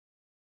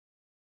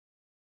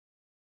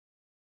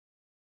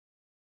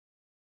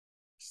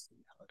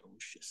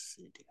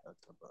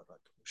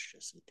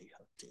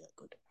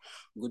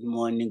Good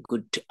morning,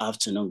 good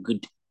afternoon,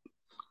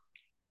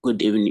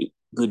 good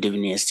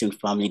evening, esteemed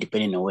family,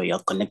 depending on where you're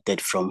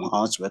connected from. I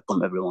want to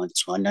welcome everyone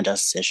to another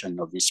session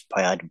of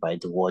Inspired by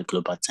the Word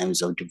Global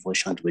Times of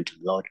Devotion with the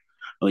Lord,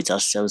 with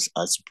ourselves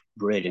as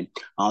brethren.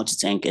 I want to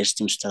thank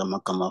esteemed Star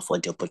Makama for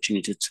the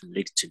opportunity to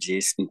lead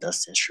today's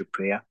intercessory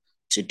prayer.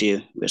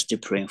 Today, we're still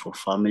praying for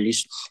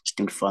families.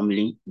 Esteemed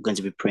family, we're going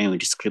to be praying with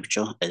the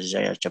scripture,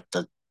 Isaiah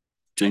chapter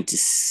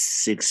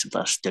 26,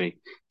 verse 3,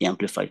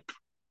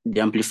 the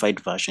Amplified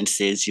Version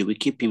says, "You will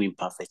keep him in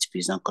perfect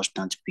peace and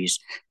constant peace,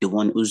 the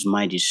one whose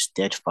mind is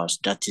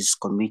steadfast, that is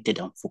committed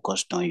and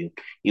focused on you,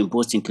 in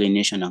both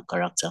inclination and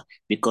character,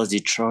 because he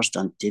trusts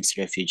and takes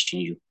refuge in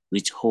you,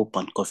 with hope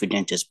and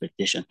confident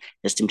expectation."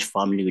 Esteemed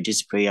family, with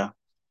this prayer,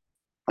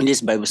 and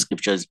these Bible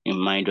scriptures in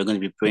mind, we're going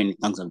to be praying in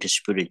tongues of the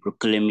Spirit,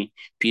 proclaiming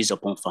peace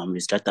upon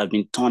families that have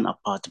been torn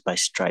apart by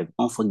strife,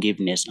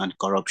 unforgiveness, and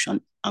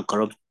corruption, and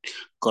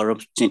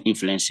corrupting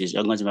influences.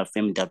 We're going to be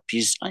affirming that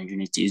peace and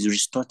unity is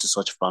restored to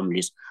such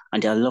families,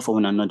 and their love for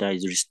one another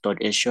is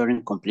restored,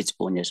 ensuring complete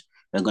wholeness.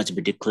 We're going to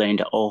be declaring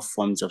that all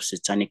forms of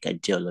satanic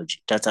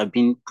ideology that have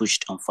been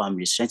pushed on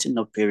families, setting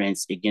up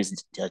parents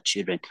against their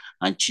children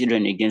and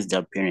children against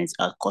their parents,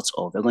 are cut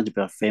off. We're going to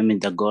be affirming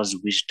that God's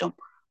wisdom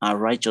and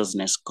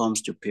righteousness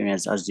comes to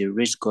parents as they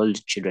raise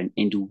godly children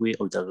in the way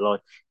of the Lord,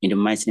 in the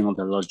mighty name of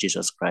the Lord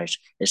Jesus Christ.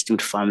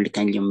 Esteemed family,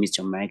 kindly unmute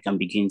your mic and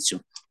begin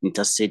to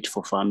intercede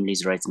for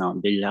families right now.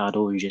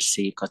 Belado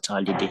Jesse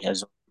Katali de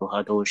Hezo.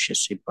 Hado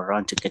Shesi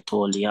Barante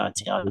Ketolia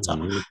Teata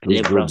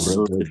Lebra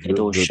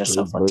Sudo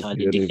Shesa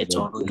Fatali de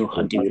Ketoro do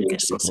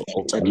Hadivic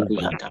Society de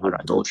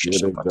Hadara do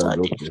Shesa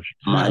Fatali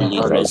Mali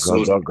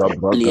Reso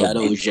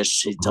Liado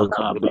Jesse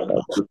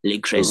Takabala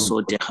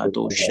Ligreso de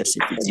Hado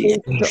Shesi Fiti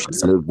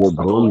Shesa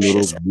Hado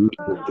Shesa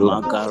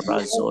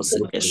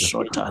Magarazos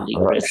Keshota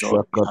Ligreso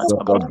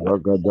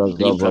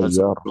Libra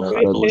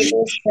Hado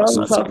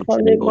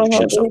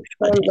Shesa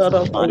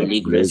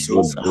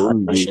Maligreso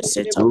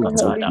Shesa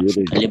Patada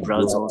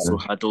Libras also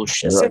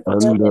Hadosha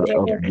Sepatali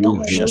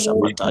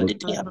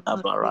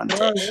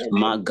Abarante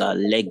Maga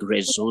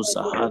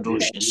Legrezosa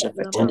Hadosha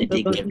Sepatali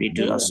de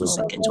Geridu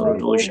Associated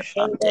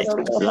Ante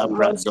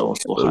Labras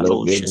also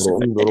Hadosha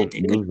Sepatali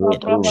de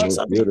Gedosha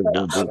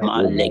Sapata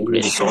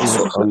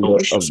Malegrezoso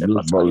Hadosha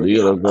Sepatali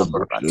de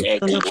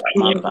Abarante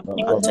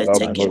Mabate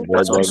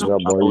Teketozo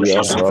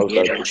Hadosha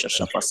Sepatosha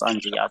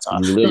Safasandiata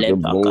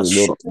Lebaka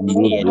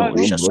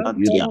Sotiedo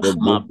Santia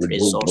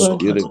Mabrezoso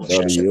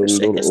Hadosha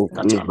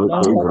Sepatali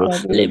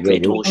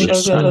Lebredo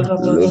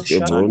Shashanda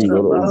Shante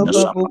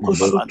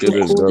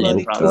Sapaparante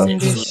Lebraze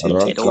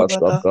Sukedo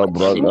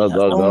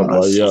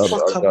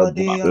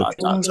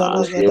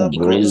Mapatata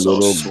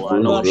Igrezo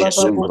Suano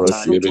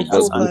Shesepatali di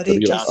Hazante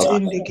Jata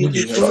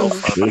Ihezo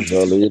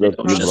Farante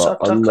Ledo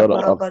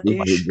Shesapatadi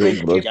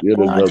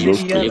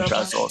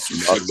Lebrazo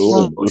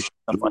Sukedo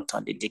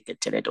Safatadi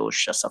Diketeredo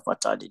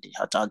Shasafatadi di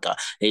Hataga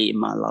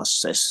Emala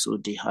Sesu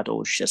di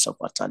Hado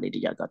Shesafatadi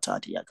di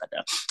Yagatadi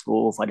Yagada.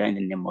 Oh, Father, in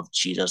the name of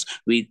Jesus,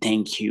 we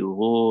thank you.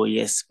 Oh,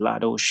 yes,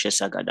 Vlado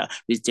Shesagada.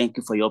 We thank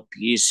you for your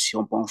peace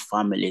upon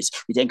families.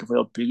 We thank you for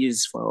your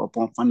peace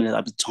upon families that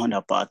have been torn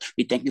apart.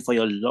 We thank you for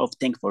your love.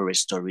 Thank you for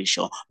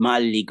restoration.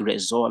 Mali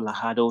Grezola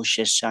Hado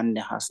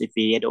Sheshande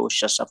Hasifiedo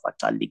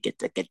Shasafatali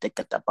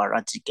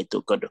Ketabarati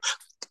Ketokodo.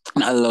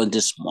 Now, Lord,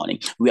 this morning,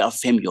 we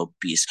affirm your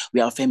peace.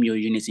 We affirm your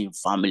unity in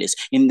families.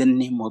 In the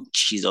name of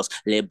Jesus.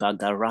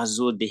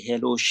 Lebagarazo de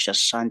Helo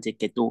Shashante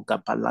Ketoka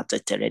Palata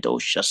Teredo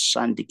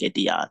Shashante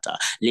Kediata.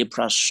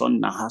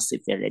 Leprasona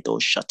Hasiferedo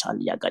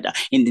Shataliagada.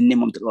 In the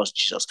name of the Lord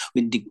Jesus,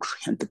 we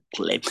decree and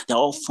declare that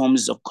all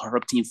forms of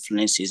corrupt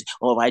influences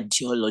of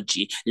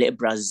ideology,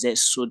 Lebraze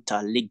Suta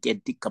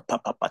Ligedika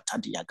Papa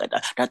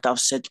Patadiagada, that have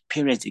set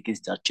parents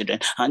against their children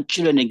and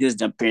children against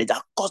their parents,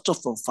 that cut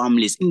off from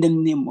families. In the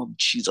name of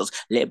Jesus.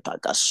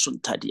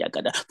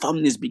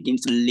 Families begin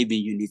to live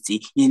in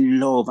unity, in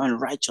love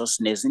and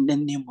righteousness in the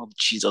name of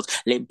Jesus.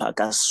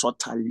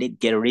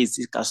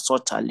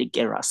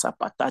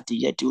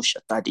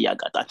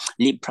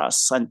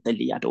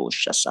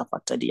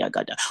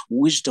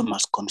 Wisdom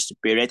has come to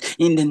parents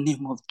in the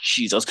name of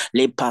Jesus.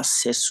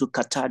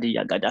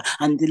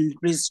 And they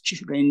raise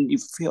children in the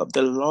fear of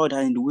the Lord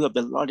and in the way of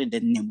the Lord in the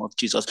name of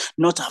Jesus,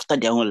 not after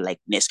their own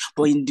likeness,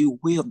 but in the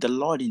way of the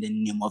Lord in the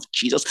name of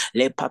Jesus.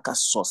 Oh,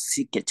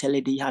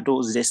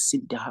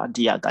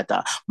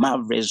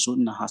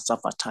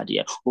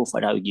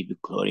 Father, we give you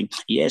glory.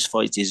 Yes,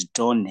 for it is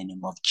done in the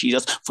name of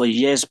Jesus. For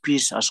yes,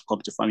 peace has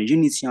come to families.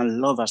 Unity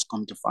and love has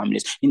come to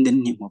families in the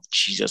name of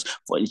Jesus.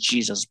 For in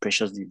Jesus'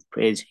 precious name,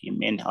 praise.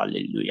 Amen.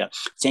 Hallelujah.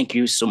 Thank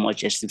you so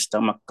much, Sister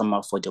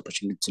Makama, for the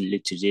opportunity to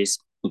lead today's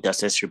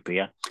intercessory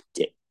prayer.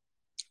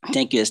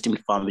 Thank you,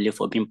 esteemed family,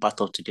 for being part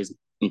of today's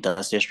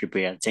intercessory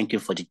prayer. Thank you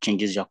for the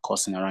changes you're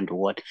causing around the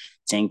world.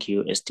 Thank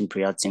you, esteemed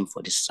prayer team,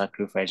 for the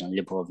sacrifice and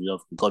labor of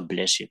love. God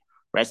bless you.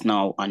 Right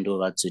now, I'll hand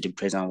over to the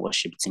praise and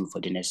worship team for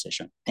the next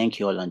session. Thank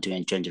you all, and do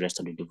enjoy the rest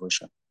of the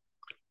devotion.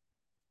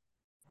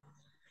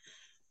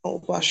 Oh,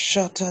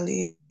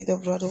 Bashatali, the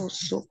Brado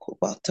Soko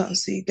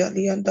Batansi,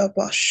 Dalianda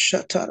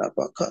Bashatara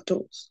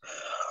Bakatos.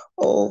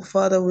 Oh,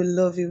 Father, we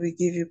love you. We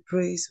give you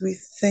praise. We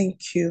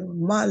thank you.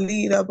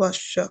 Malida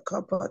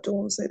Bashaka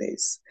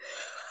Batonsedes.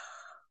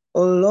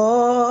 Oh,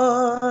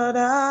 Lord,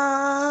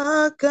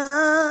 our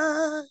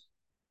God,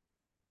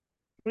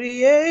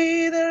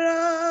 creator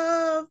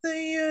of the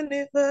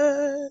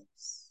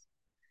universe,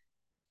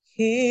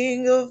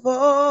 King of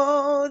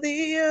all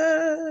the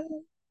earth,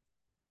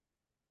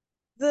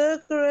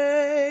 the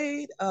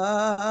great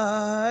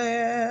I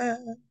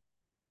am.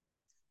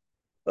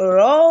 For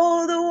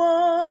all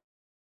the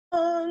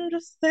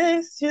wondrous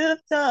things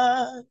you've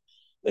done,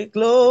 we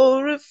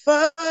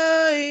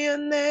glorify your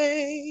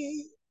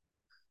name.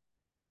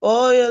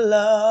 For your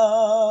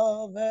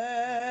love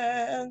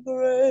and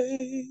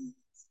grace,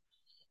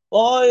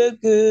 for your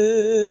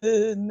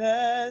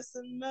goodness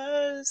and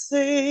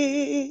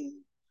mercy,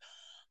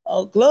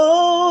 all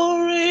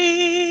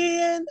glory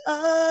and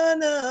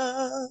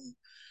honor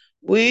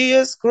we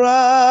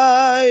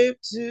ascribe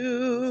to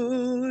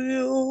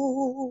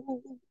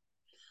you.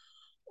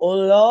 O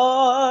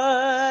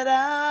Lord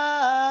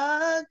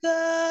our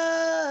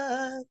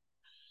God,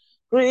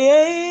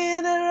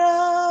 creator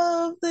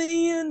of the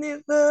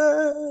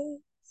universe,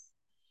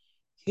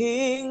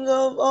 King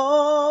of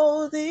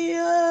all the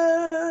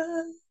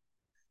earth,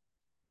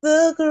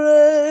 the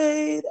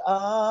great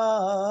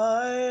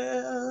I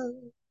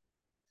am.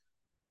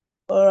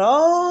 For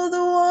all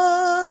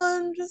the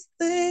wondrous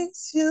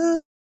things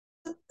you've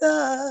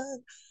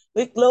done,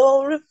 we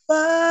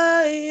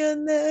glorify your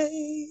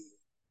name.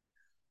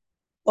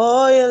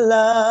 For your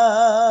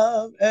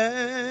love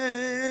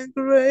and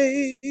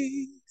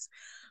grace,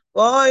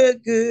 for your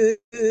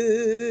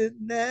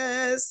goodness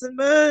and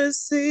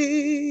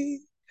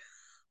mercy,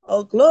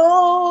 all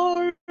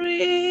glory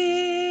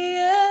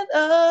and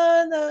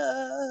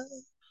honor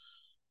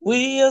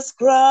we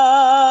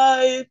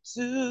ascribe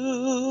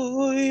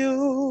to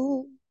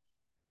you.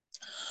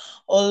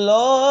 O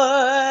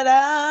Lord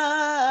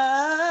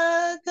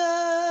our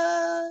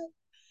God,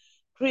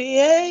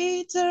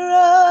 creator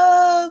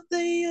of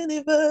the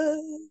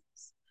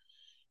universe,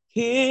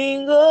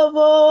 King of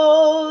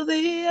all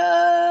the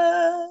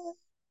earth,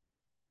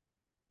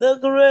 the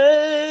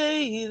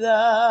great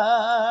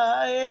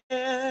I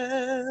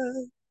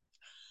am.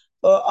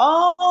 For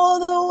all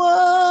the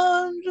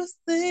wondrous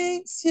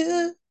things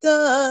you've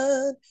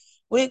done,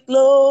 we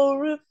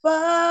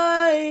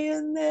glorify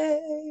your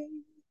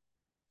name.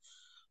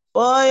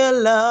 For your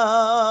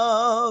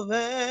love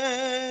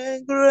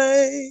and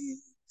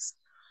grace,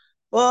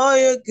 for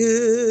your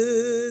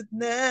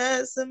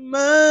goodness and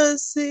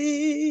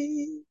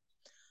mercy,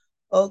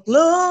 all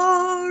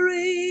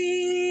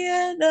glory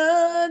and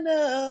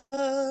honor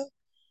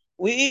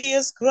we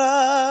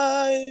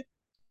ascribe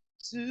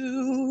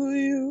to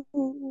you.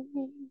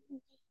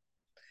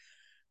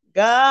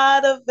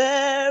 God of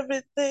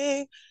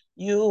everything,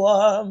 you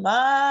are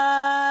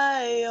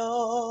my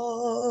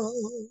all.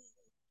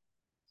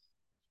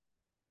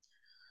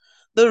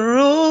 The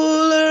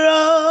ruler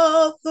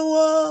of the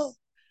world,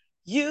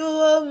 you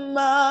are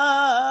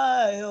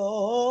my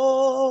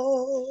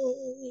all.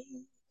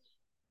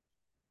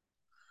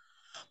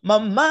 My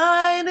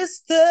mind is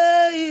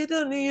stayed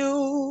on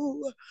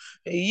you.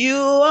 You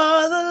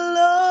are the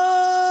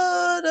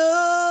Lord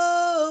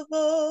of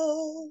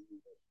all.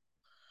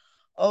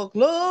 All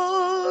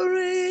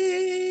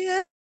glory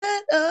and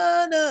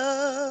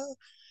honor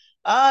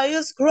I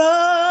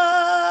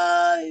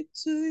ascribe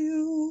to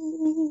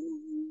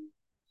you.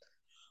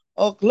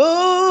 All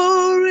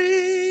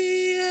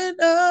glory and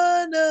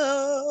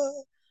honor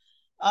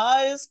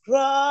I ascribe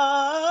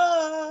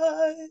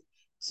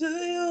to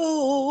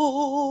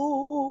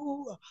you.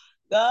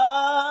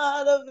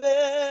 God of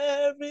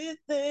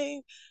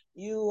everything,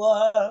 you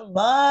are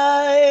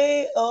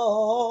my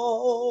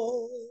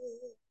all.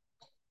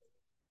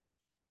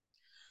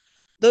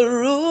 The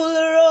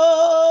ruler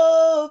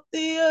of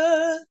the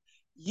earth,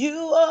 you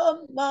are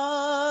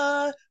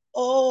my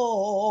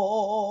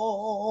all.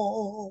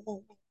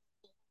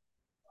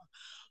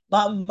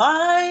 My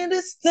mind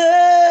is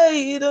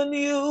stayed on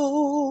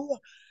you.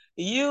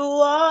 You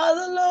are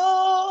the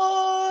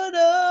Lord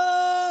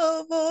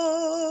of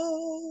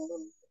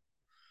all.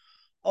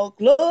 All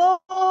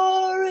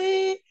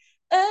glory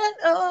and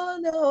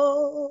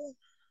honor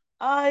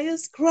I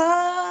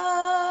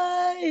ascribe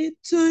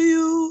to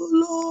you,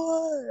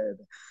 Lord.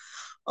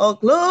 All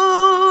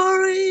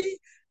glory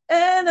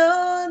and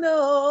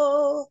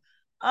honor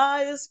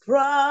I ascribe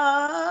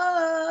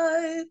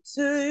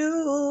to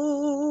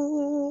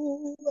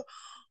you.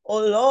 O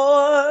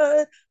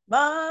Lord,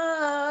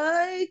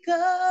 my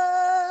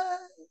God,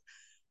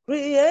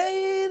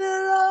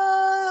 creator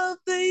of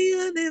the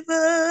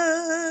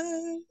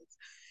universe,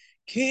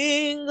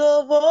 King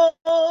of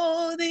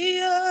all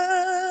the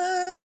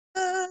earth,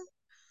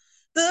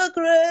 the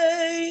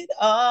great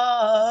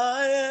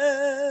I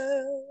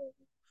am.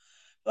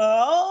 For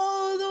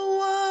all the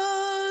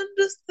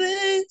wondrous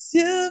things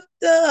you've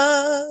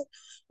done,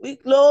 we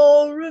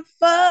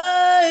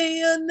glorify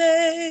your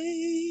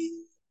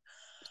name.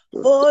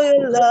 For for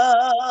your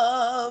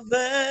love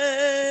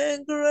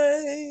and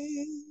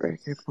grace,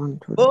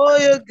 for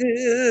your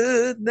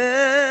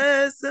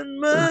goodness and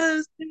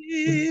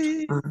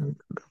mercy,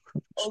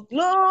 oh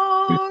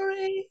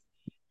glory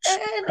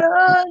and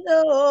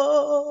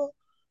honor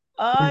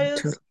I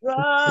ascribe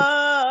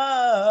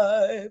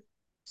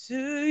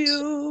to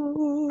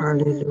you.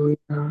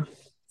 Hallelujah.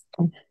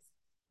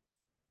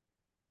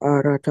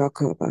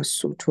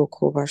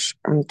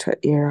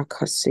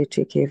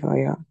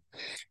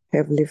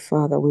 Heavenly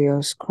Father, we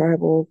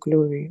ascribe all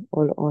glory,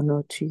 all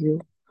honor to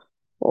you.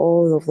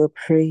 All of the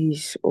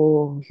praise,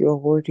 oh, you are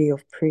worthy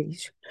of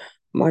praise.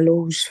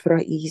 You've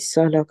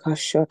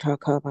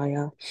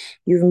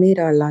made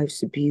our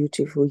lives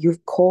beautiful.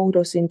 You've called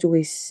us into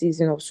a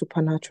season of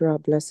supernatural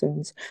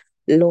blessings.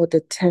 Lord, the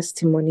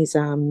testimonies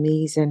are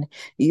amazing.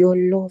 Your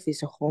love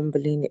is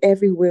humbling.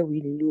 Everywhere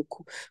we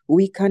look,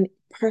 we can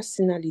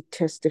personally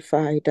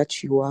testify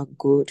that you are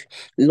good.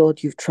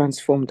 Lord, you've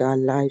transformed our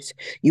lives.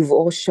 You've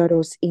ushered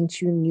us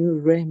into new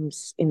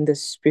realms in the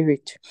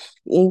spirit,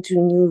 into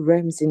new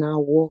realms in our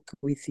walk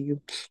with you,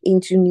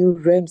 into new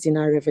realms in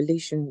our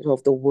revelation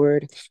of the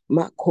word.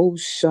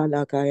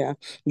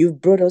 You've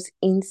brought us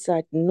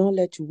insight,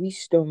 knowledge,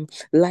 wisdom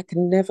like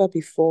never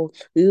before.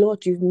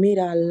 Lord, you've made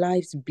our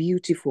lives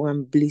beautiful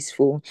and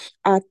blissful.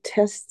 Our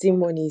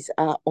testimonies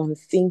are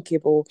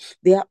unthinkable.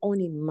 They are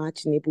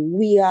unimaginable.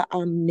 We are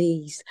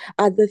amazed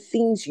at the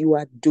things you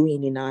are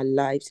doing in our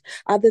lives,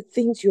 at the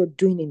things you're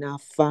doing in our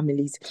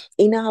families,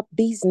 in our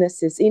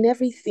businesses, in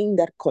everything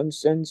that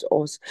concerns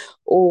us.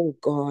 Oh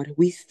God,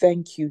 we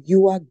thank you.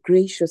 You are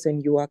gracious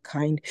and you are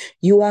kind.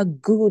 You are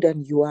good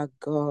and you are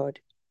God.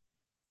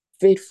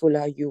 Faithful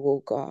are you,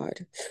 O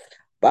God.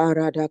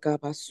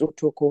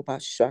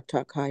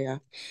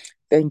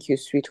 Thank you,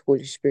 sweet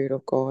Holy Spirit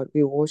of God.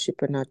 We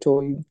worship and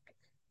adore you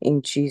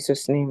in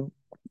Jesus' name.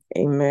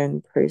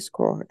 Amen. Praise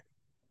God.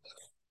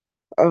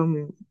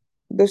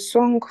 The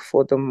song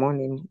for the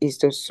morning is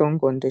the song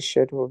on the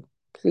schedule.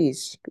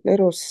 Please let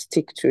us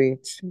stick to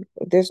it.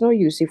 There's no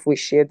use if we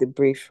share the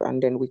brief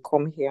and then we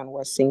come here and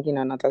we're singing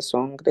another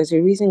song. There's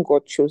a reason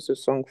God chose the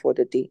song for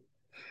the day.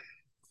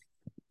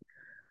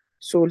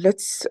 So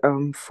let's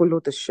follow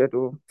the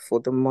schedule for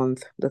the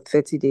month, the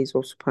 30 days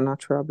of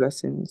supernatural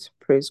blessings.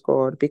 Praise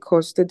God.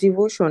 Because the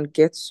devotion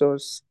gets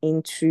us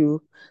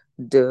into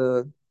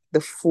the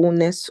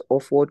fullness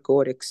of what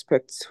God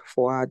expects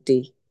for our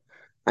day.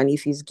 And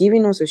if He's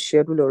giving us a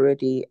schedule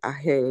already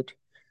ahead,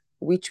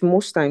 which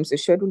most times the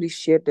schedule is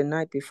shared the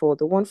night before,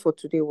 the one for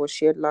today was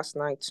shared last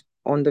night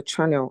on the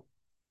channel.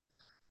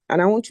 And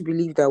I want to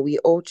believe that we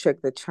all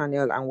check the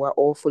channel and we're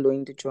all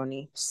following the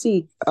journey.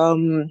 See,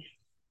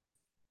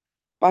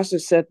 Pastor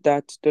said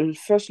that the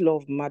first law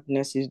of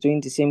madness is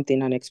doing the same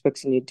thing and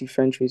expecting a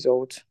different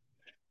result.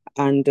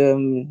 And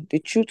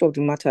the truth of the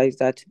matter is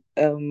that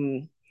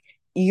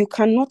you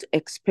cannot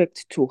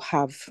expect to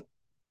have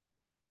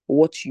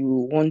what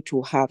you want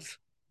to have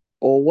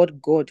or what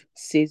God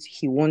says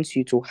He wants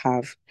you to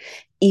have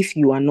if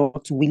you are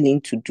not willing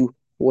to do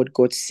what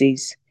God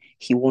says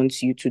He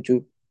wants you to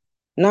do.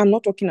 Now, I'm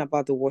not talking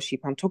about the worship.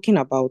 I'm talking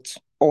about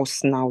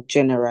us now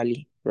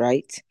generally,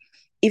 right?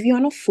 If you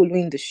are not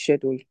following the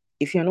schedule,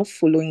 if you're not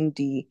following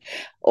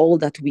all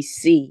that we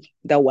say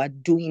that we're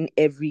doing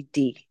every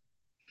day,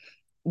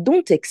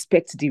 don't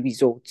expect the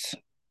results.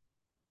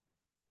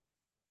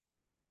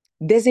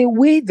 There's a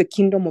way the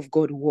kingdom of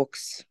God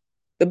works.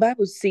 The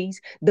Bible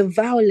says, the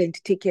violent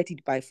taketh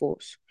it by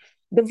force.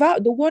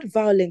 The word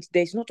violence,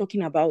 there's not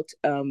talking about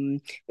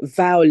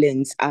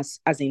violence as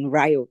in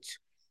riot.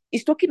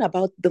 It's talking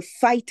about the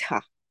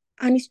fighter.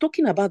 And it's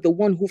talking about the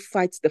one who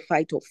fights the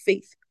fight of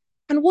faith.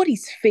 And what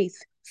is faith?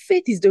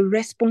 Faith is the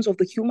response of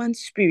the human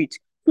spirit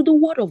to the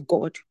word of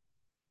God.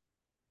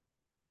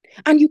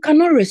 And you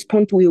cannot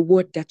respond to a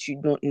word that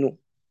you don't know.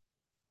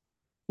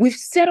 We've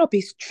set up a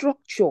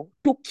structure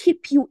to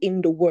keep you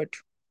in the word,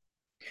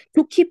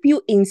 to keep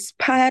you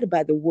inspired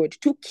by the word,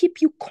 to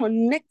keep you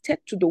connected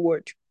to the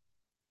word,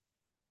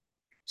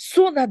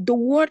 so that the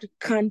word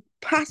can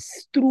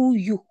pass through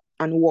you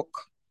and work.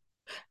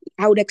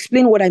 I would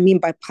explain what I mean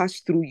by pass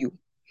through you.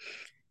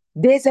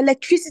 There's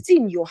electricity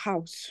in your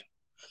house,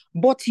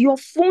 but your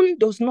phone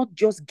does not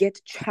just get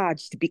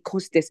charged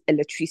because there's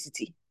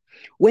electricity.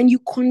 When you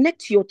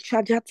connect your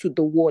charger to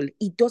the wall,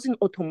 it doesn't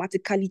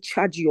automatically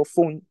charge your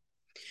phone.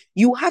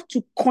 You have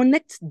to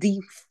connect the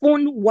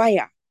phone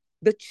wire,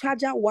 the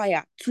charger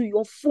wire, to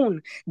your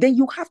phone. Then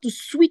you have to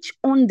switch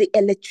on the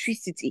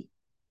electricity.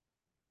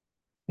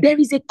 There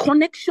is a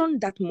connection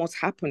that must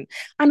happen.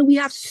 And we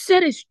have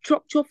set a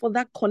structure for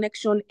that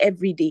connection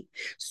every day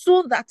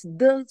so that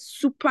the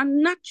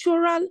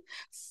supernatural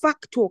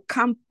factor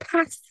can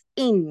pass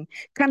in,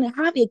 can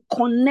have a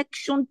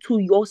connection to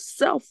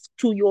yourself,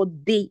 to your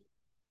day.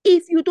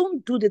 If you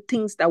don't do the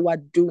things that we're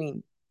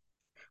doing,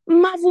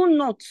 marvel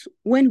not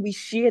when we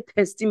share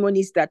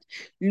testimonies that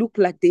look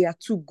like they are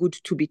too good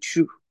to be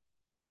true.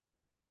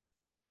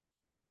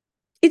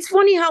 It's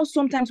funny how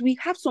sometimes we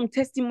have some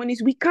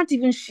testimonies, we can't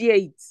even share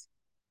it.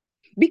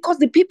 Because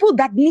the people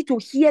that need to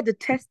hear the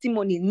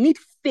testimony need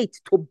faith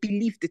to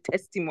believe the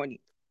testimony.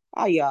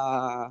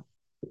 Aya.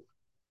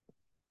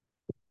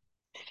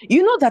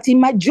 You know that in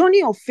my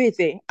journey of faith,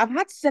 I've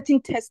had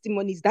certain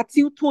testimonies that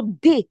till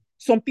today,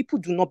 some people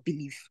do not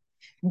believe.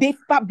 They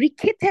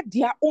fabricated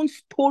their own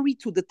story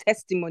to the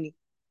testimony,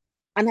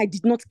 and I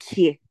did not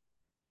care.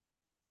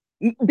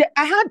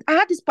 I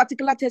had this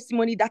particular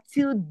testimony that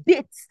till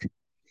date,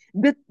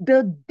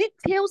 the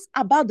details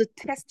about the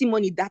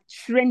testimony that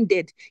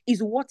trended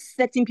is what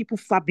certain people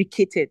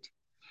fabricated.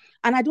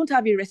 And I don't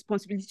have a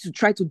responsibility to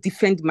try to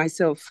defend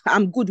myself.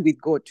 I'm good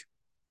with God.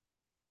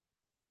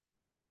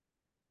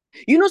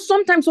 You know,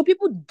 sometimes some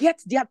people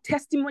get their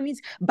testimonies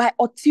by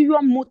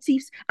ulterior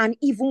motives and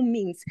evil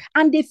means,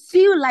 and they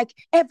feel like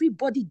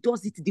everybody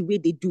does it the way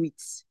they do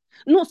it.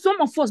 No,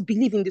 some of us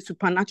believe in the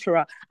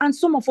supernatural, and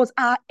some of us,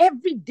 our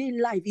everyday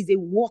life is a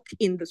walk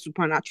in the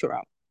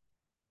supernatural.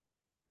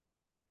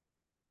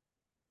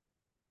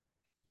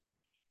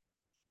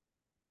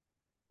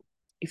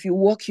 If you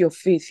walk your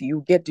faith,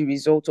 you get the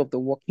result of the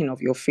walking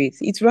of your faith.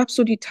 It's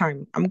Rhapsody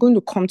time. I'm going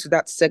to come to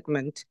that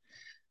segment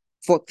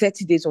for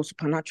 30 days of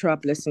supernatural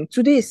blessing.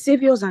 Today,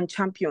 Saviors and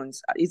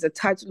Champions is the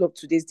title of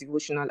today's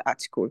devotional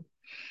article.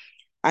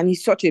 And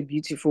it's such a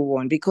beautiful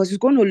one because it's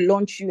going to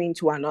launch you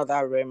into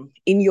another realm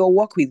in your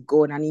work with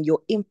God and in your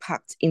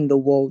impact in the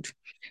world.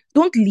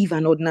 Don't live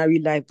an ordinary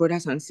life,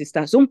 brothers and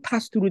sisters. Don't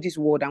pass through this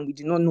world and we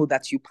do not know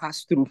that you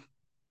pass through.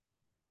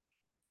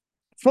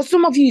 For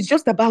some of you, it's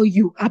just about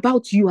you,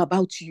 about you,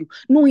 about you.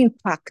 No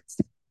impact.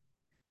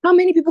 How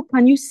many people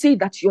can you say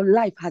that your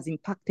life has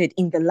impacted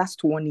in the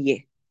last 1 year?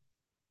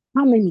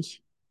 How many?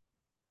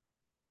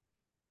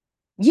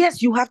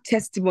 Yes, you have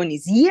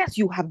testimonies. Yes,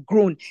 you have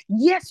grown.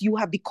 Yes, you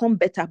have become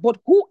better.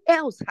 But who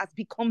else has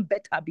become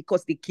better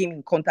because they came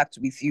in contact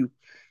with you?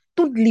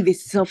 Don't live a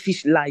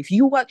selfish life.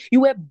 You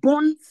were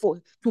born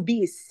to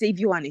be a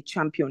savior and a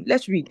champion.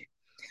 Let's read.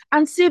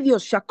 And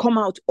saviors shall come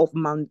out of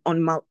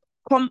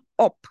come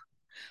up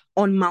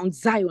on Mount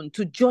Zion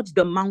to judge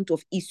the mount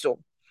of Esau,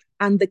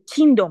 and the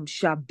kingdom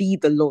shall be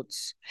the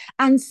Lord's.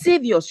 And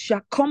saviors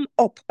shall come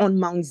up on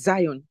Mount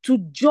Zion to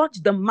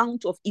judge the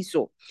mount of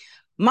Esau.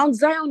 Mount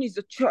Zion is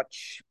the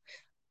church.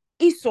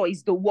 Esau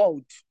is the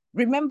world.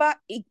 Remember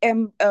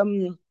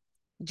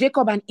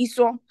Jacob and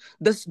Esau,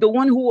 the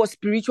one who was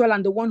spiritual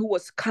and the one who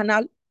was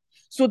carnal.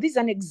 So this is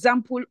an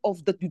example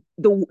of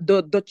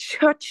the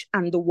church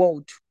and the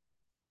world.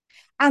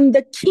 And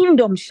the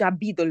kingdom shall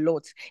be the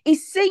Lord's.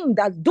 It's saying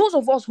that those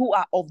of us who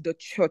are of the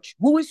church,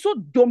 we will so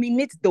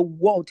dominate the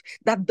world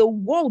that the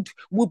world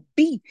will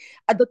be,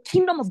 the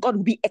kingdom of God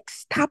will be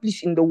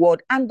established in the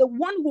world. And the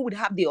one who would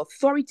have the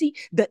authority,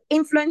 the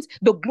influence,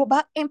 the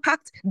global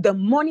impact, the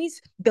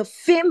monies, the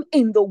fame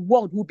in the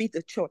world will be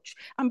the church.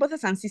 And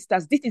brothers and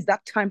sisters, this is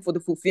that time for the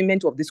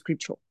fulfillment of the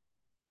scripture.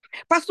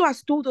 Pastor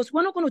has told us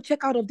we're not going to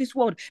check out of this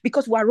world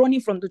because we're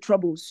running from the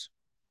troubles.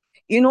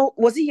 You know,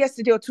 was it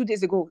yesterday or 2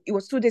 days ago? It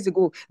was 2 days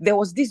ago. There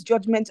was this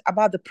judgment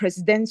about the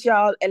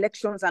presidential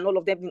elections and all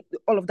of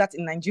that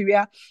in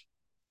Nigeria.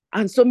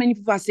 And so many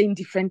people are saying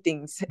different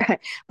things.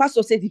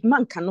 Pastor said, if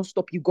man cannot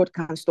stop you, God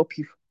can stop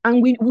you.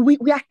 And we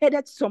are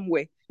headed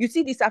somewhere. You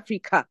see this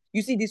Africa,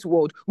 you see this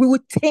world. We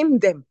will tame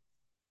them.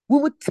 We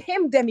will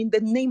tame them in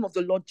the name of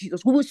the Lord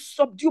Jesus. We will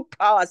subdue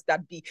powers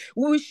that be.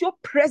 We will show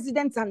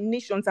presidents and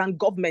nations and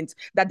governments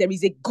that there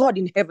is a God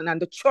in heaven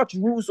and the church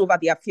rules over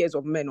the affairs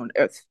of men on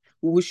earth.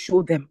 We will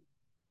show them.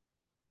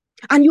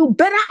 And you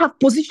better have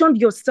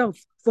positioned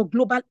yourself for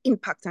global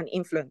impact and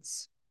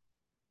influence.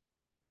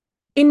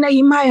 In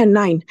Nehemiah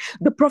 9,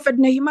 the prophet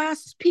Nehemiah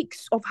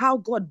speaks of how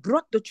God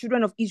brought the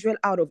children of Israel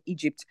out of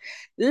Egypt,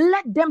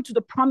 led them to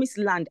the promised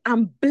land,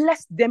 and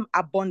blessed them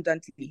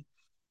abundantly.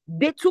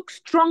 They took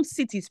strong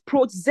cities,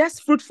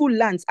 possessed fruitful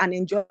lands, and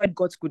enjoyed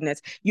God's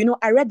goodness. You know,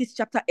 I read this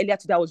chapter earlier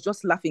today. I was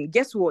just laughing.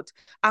 Guess what?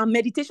 Our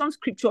meditation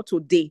scripture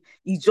today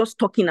is just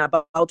talking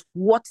about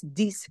what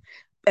this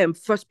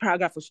first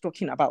paragraph was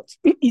talking about.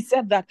 He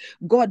said that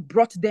God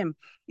brought them.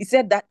 He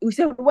said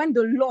when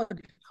the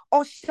Lord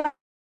ushers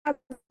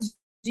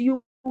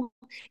you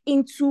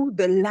into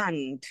the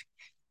land,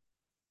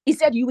 he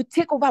said you will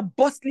take over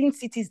bustling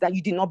cities that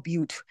you did not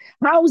build,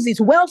 houses,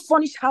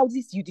 well-furnished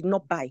houses you did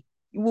not buy.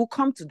 We'll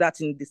come to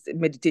that in this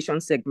meditation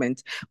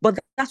segment, but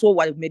that's what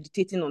we're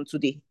meditating on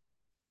today.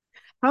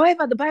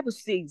 However, the Bible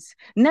says,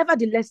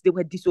 nevertheless, they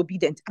were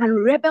disobedient and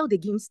rebelled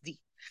against thee,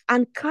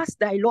 and cast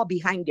thy law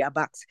behind their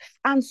backs,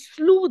 and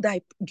slew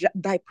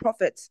thy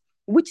prophets,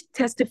 which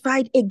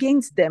testified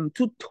against them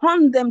to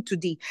turn them to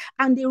thee,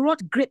 and they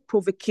wrought great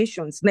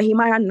provocations.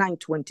 Nehemiah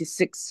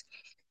 9:26.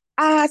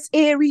 As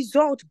a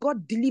result,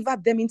 God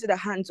delivered them into the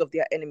hands of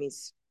their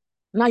enemies.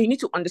 Now you need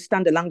to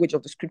understand the language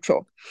of the scripture.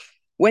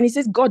 When he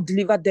says God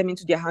delivered them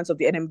into the hands of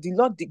the enemy,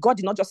 God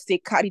did not just say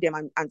carry them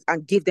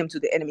and give them to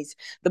the enemies.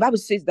 The Bible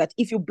says that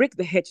if you break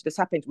the hedge, the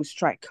serpent will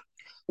strike.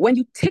 When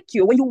you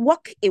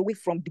walk away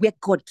from where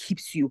God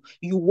keeps you,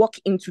 you walk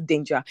into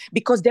danger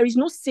because there is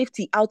no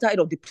safety outside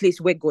of the place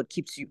where God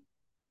keeps you.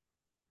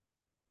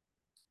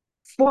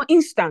 For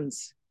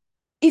instance,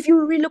 if you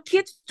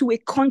relocate to a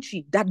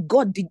country that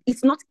God did,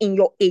 it's not in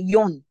your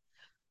aeon,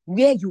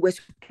 where you were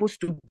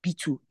supposed to be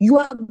to. You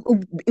are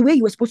where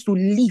you were supposed to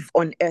live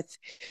on earth.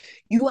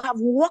 You have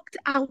walked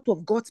out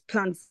of God's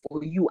plan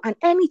for you, and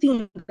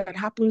anything that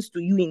happens to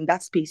you in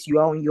that space, you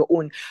are on your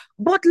own.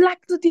 But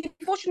like the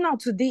devotional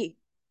today,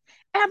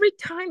 every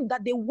time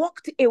that they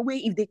walked away,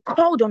 if they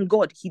called on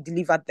God, He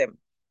delivered them.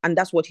 And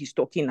that's what He's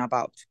talking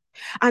about.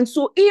 And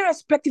so,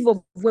 irrespective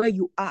of where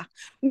you are,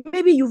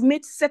 maybe you've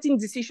made certain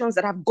decisions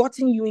that have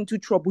gotten you into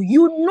trouble.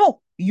 You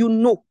know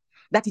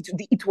that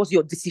it was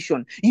your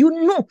decision. You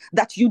know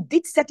that you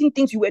did certain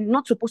things you were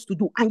not supposed to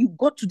do, and you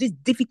got to this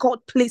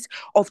difficult place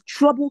of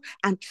trouble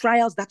and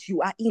trials that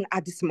you are in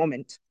at this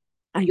moment.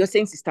 And you're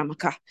saying, Sister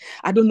Maka,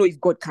 I don't know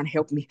if God can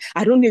help me.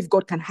 I don't know if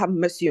God can have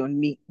mercy on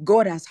me.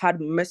 God has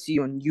had mercy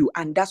on you.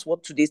 And that's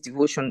what today's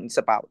devotion is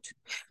about.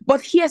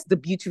 But here's the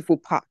beautiful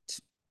part.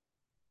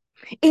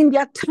 In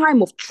their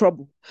time of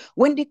trouble,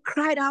 when they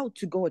cried out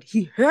to God,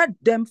 He heard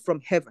them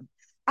from heaven.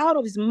 Out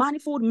of His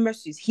manifold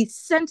mercies, He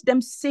sent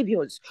them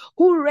saviors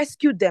who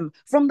rescued them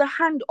from the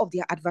hand of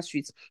their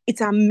adversaries.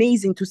 It's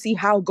amazing to see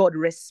how God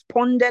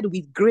responded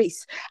with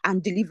grace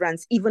and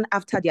deliverance even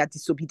after their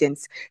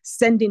disobedience,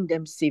 sending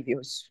them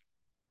saviors.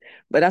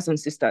 Brothers and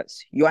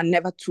sisters, you are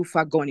never too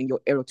far gone in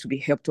your error to be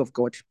helped of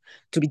God,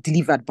 to be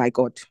delivered by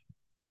God.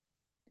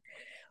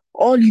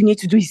 All you need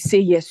to do is say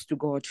yes to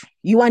God.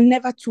 You are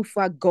never too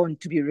far gone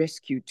to be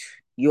rescued.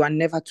 You are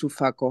never too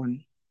far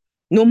gone.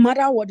 No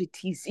matter what it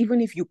is, even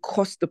if you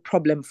cause the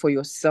problem for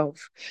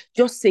yourself,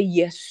 just say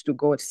yes to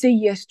God. Say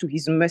yes to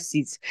His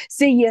mercies.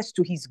 Say yes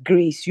to His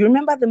grace. You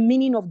remember the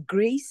meaning of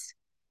grace?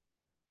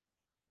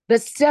 The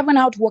 7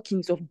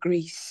 outworkings of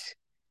grace.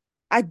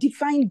 I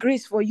defined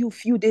grace for you a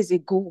few days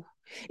ago.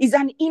 It's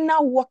an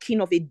inner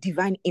working of a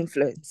divine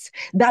influence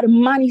that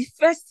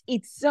manifests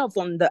itself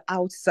on the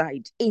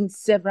outside in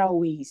several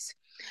ways.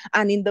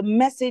 And in the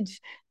message,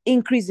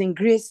 Increase in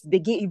Grace,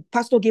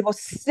 Pastor gave us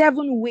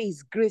 7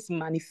 ways grace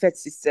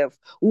manifests itself.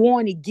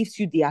 1, it gives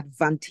you the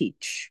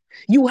advantage.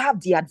 You have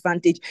the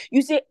advantage.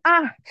 You say,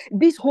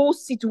 this whole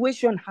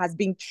situation has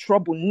been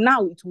trouble.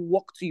 Now it will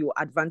work to your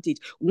advantage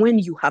when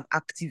you have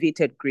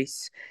activated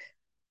grace.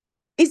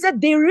 He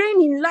said they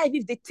reign in life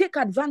if they take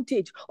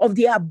advantage of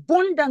the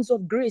abundance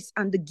of grace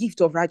and the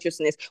gift of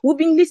righteousness. We've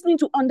been listening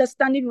to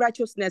understanding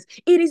righteousness.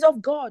 It is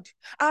of God.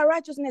 Our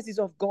righteousness is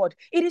of God.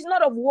 It is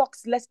not of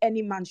works, lest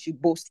any man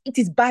should boast. It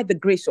is by the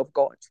grace of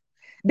God.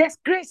 There's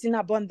grace in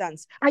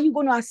abundance. Are you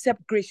going to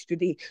accept grace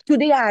today?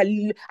 Today, I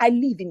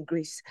live in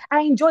grace.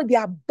 I enjoy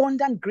the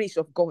abundant grace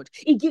of God.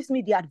 It gives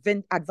me the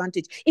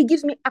advantage. It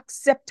gives me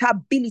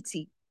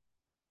acceptability.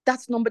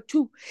 That's number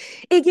 2.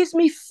 It gives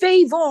me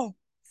favor.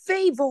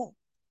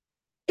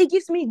 It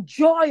gives me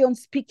joy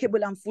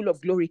unspeakable and full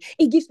of glory.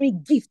 It gives me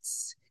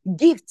gifts,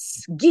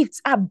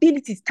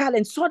 abilities,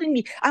 talents.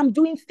 Suddenly, I'm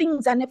doing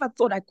things I never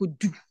thought I could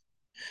do.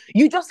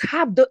 You just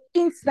have the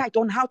insight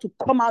on how to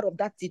come out of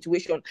that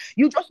situation.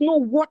 You just know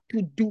what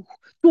to do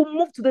to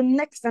move to the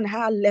next and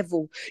higher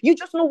level. You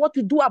just know what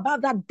to do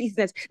about that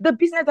business. The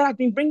business that has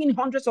been bringing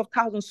hundreds of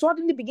thousands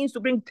suddenly begins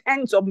to bring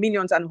tens of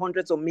millions and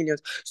hundreds of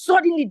millions.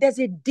 Suddenly there's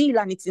a deal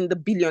and it's in the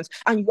billions.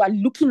 And you are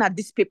looking at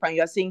this paper and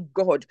you are saying,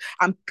 God,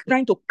 I'm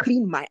trying to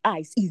clean my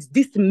eyes. Is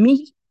this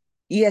me?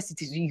 Yes,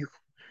 it is you.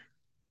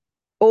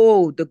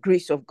 Oh, the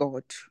grace of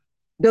God.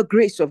 The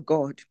grace of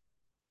God.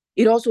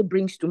 It also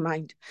brings to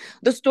mind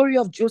the story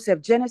of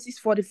Joseph. Genesis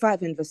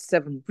 45 and verse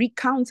 7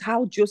 recounts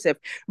how Joseph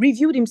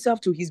revealed himself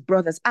to his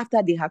brothers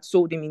after they had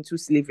sold him into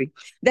slavery.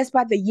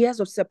 Despite the years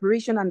of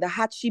separation and the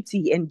hardships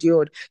he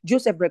endured,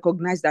 Joseph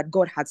recognized that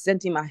God had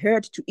sent him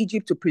ahead to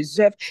Egypt to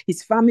preserve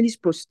his family's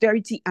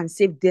posterity and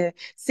save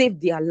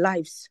their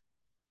lives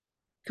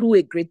through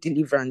a great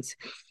deliverance.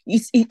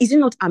 Is it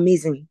not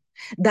amazing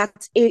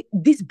that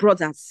these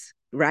brothers,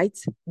 right,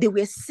 they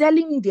were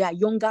selling their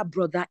younger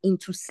brother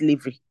into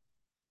slavery?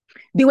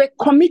 They were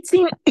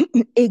committing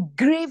a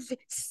grave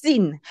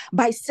sin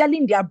by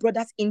selling their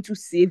brothers into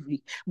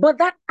slavery. But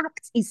that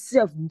act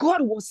itself,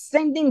 God was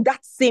sending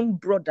that same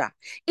brother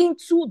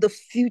into the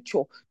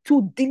future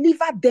to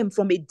deliver them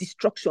from a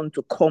destruction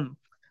to come.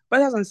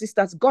 Brothers and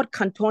sisters, God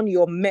can turn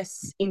your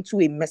mess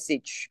into a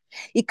message.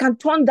 He can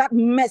turn that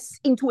mess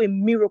into a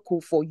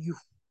miracle for you.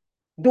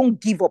 Don't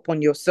give up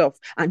on yourself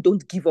and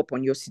don't give up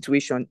on your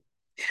situation.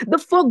 The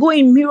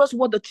foregoing mirrors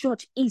what the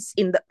church is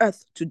in the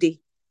earth today.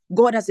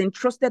 God has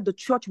entrusted the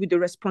church with the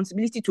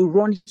responsibility to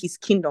run His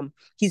kingdom,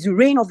 His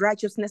reign of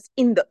righteousness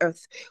in the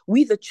earth.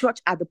 We, the church,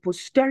 are the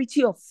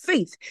posterity of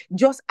faith,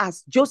 just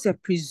as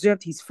Joseph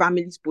preserved his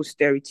family's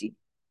posterity.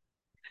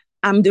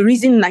 I'm the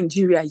reason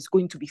Nigeria is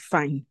going to be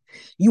fine.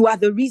 You are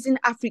the reason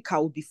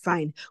Africa will be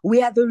fine.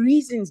 We are the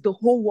reasons the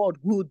whole world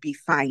will be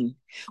fine.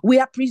 We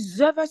are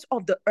preservers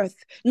of the earth.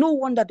 No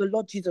wonder the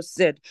Lord Jesus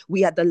said,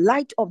 we are the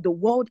light of the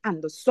world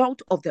and the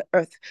salt of the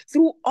earth.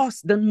 Through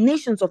us, the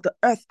nations of the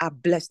earth are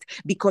blessed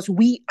because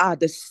we are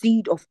the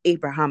seed of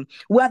Abraham.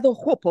 We are the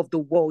hope of the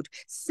world,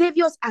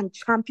 saviors and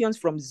champions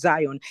from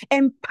Zion,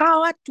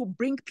 empowered to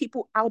bring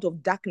people out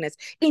of darkness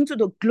into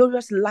the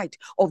glorious light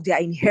of their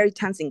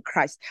inheritance in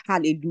Christ.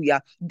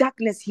 Hallelujah.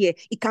 Darkness here,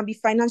 it can be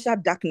financial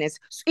darkness. goodness.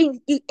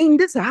 In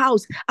this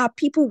house are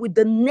people with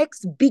the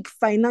next big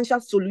financial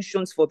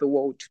solutions for the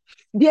world.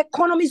 The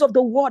economies of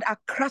the world are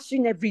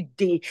crashing every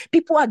day.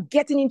 People are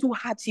getting into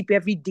hardship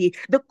every day.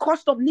 The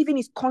cost of living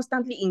is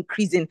constantly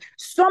increasing.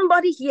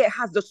 Somebody here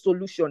has the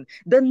solution,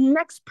 the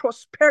next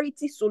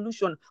prosperity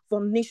solution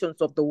for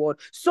nations of the world.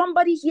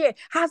 Somebody here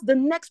has the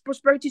next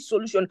prosperity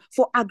solution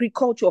for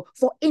agriculture,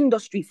 for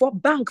industry, for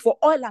bank, for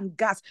oil and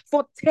gas,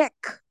 for tech.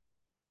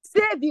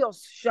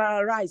 Saviors shall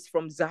arise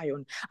from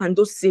Zion, and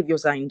those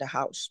saviors are in the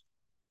house.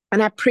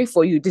 And I pray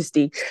for you this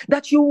day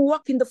that you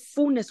walk in the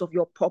fullness of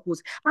your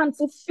purpose and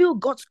fulfill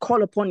God's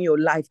call upon your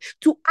life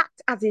to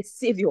act as a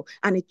savior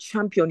and a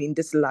champion in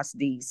these last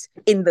days.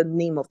 In the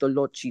name of the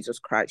Lord Jesus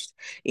Christ.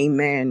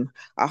 Amen.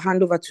 I'll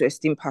hand over to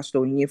esteemed Pastor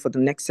Onye for the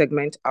next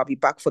segment. I'll be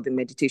back for the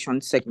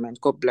meditation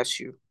segment. God bless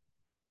you.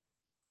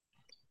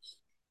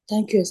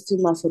 Thank you,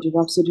 esteemed man, for the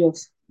Rhapsody of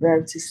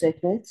Rarity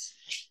segment.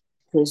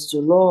 Praise the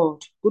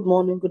Lord. Good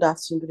morning, good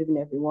afternoon, good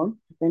evening, everyone,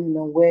 depending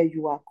on where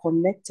you are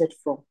connected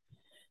from.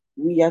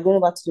 We are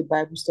going back to the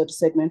Bible study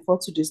segment for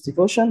today's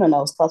devotion, and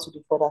I'll start with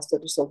the further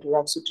studies of the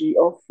Rhapsody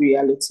of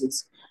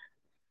Realities.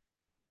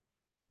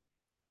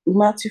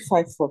 Matthew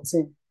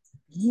 5:14.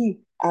 Ye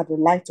are the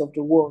light of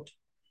the world.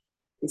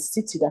 A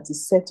city that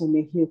is set on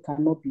a hill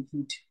cannot be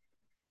hid.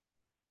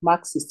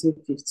 Mark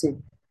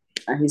 16:15.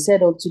 And he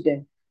said unto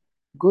them,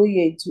 Go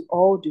ye into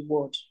all the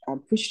world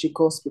and preach the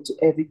gospel to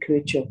every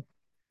creature.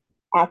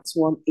 Acts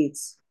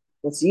 1:8.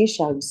 But ye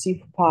shall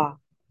receive power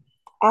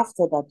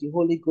after that the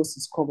Holy Ghost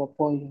is come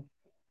upon you,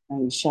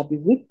 and ye shall be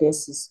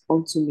witnesses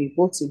unto me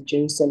both in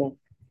Jerusalem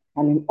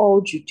and in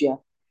all Judea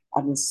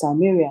and in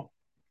Samaria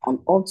and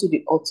unto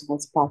the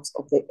uttermost parts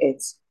of the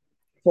earth.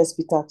 1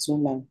 Peter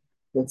 2:9.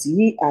 But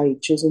ye are a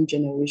chosen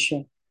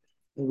generation,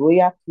 a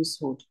royal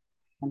priesthood,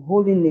 an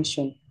holy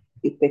nation,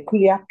 a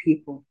peculiar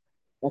people,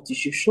 that you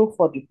should show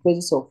forth the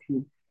praises of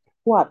him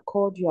who had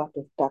called you out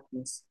of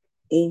darkness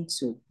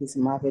into his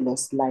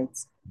marvelous light.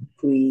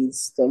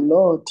 Praise the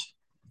Lord.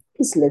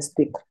 Please let's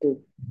take the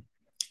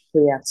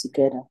prayer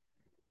together.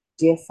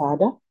 Dear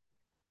Father,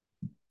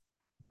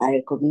 I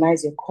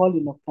recognize your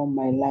calling upon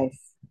my life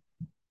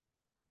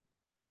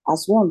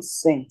as one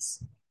sent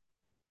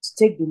to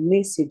take the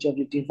message of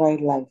the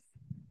divine life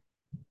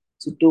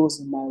to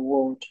those in my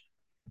world,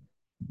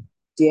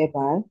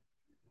 thereby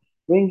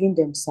bringing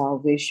them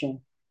salvation,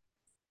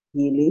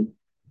 healing,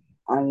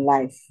 and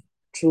life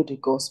through the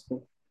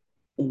gospel.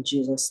 In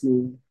Jesus'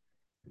 name,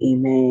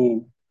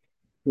 amen.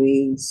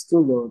 Praise the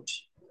Lord.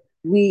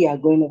 We are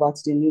going over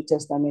to the New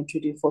Testament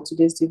reading for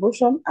today's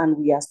devotion, and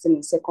we are still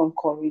in 2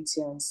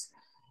 Corinthians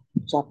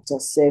chapter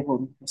 7.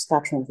 We'll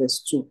start from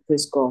verse 2.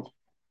 Praise God.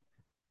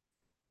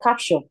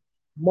 Caption: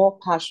 more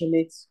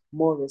passionate,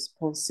 more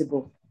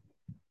responsible.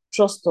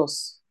 Trust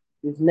us,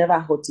 we've never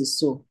hurt a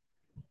soul,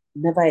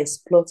 never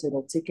exploited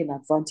or taken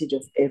advantage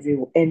of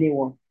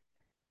anyone.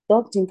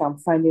 Don't think I'm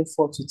finding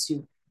fault with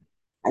you.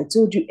 I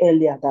told you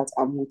earlier that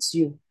I'm with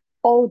you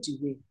all the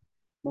way,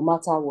 no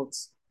matter what.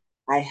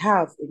 I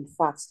have, in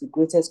fact, the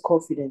greatest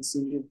confidence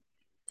in you.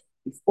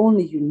 If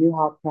only you knew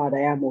how proud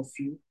I am of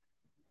you.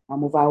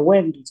 I'm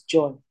overwhelmed with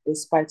joy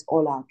despite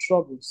all our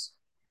troubles.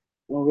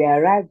 When we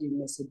arrived in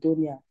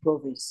Macedonia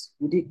province,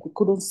 we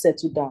couldn't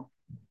settle down.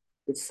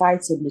 The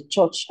fights in the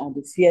church and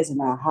the fears in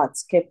our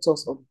hearts kept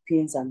us on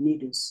pins and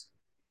needles.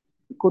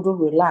 We couldn't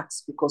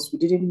relax because we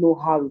didn't know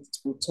how it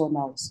would turn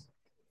out.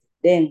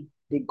 Then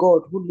the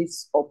God who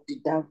lifts up the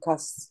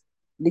downcast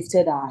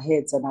lifted our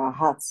heads and our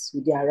hearts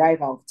with the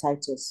arrival of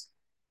Titus.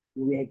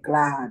 We were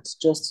glad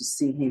just to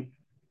see him.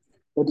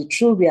 But the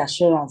true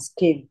reassurance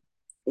came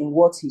in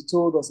what he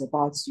told us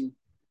about you,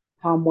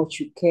 how much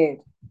you cared,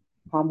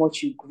 how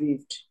much you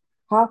grieved,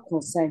 how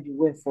concerned you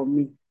were for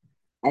me.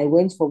 I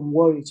went from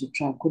worry to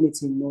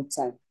tranquility in no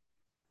time.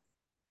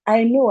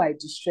 I know I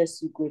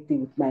distressed you greatly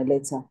with my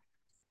letter,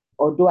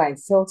 although I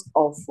felt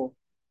awful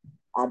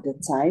at the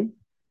time.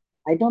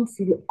 I don't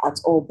feel at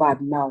all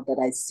bad now that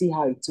I see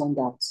how it turned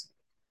out.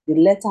 The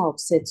letter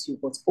upset you,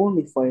 but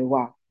only for a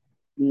while.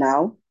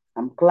 Now,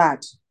 I'm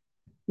glad.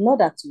 Not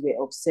that you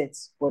were upset,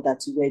 but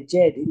that you were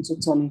jailed into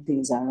turning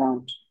things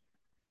around.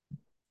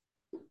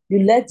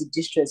 You let the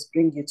distress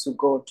bring you to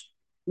God,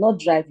 not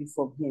drive you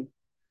from him.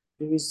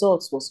 The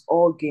result was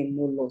all gain,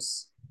 no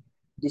loss.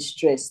 The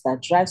stress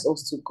that drives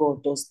us to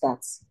God does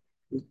that.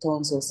 It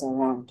turns us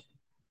around.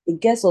 It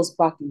gets us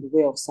back in the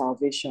way of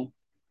salvation.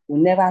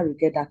 We'll never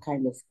regret that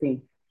kind of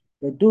pain.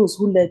 But those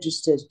who let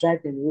distress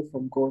drive them away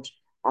from God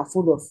are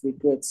full of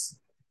regrets,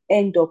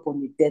 end up on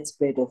the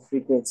deathbed of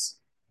regrets.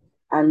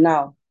 And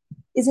now,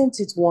 isn't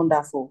it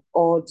wonderful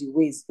all the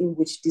ways in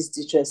which this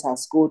distress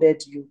has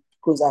goaded you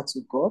closer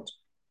to God?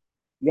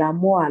 You are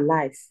more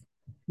alive,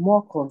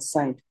 more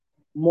concerned,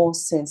 more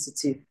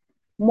sensitive,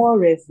 more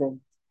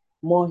reverent,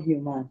 more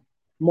human,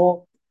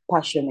 more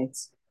passionate,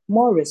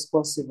 more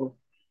responsible.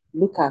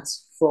 Look at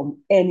from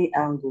any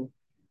angle.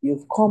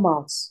 You've come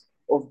out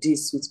of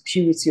this with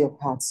purity of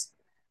heart.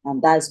 And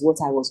that's what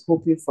I was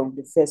hoping for in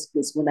the first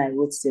place when I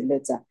wrote the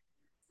letter.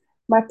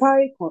 My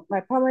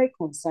primary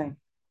concern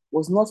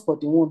was not for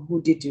the one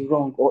who did the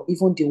wrong or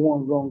even the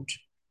one wronged.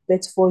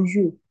 but for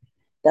you,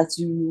 that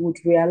you would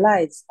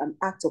realize and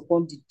act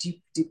upon the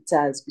deep, deep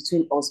ties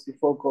between us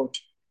before God.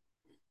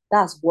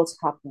 That's what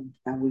happened,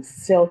 and we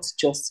felt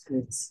just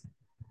great.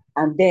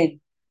 And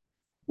then,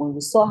 when we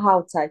saw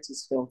how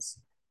Titus felt,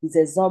 his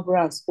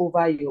exuberance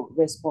over your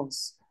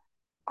response,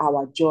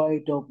 our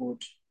joy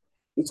doubled.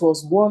 It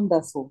was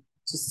wonderful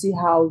to see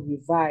how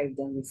revived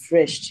and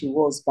refreshed he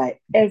was by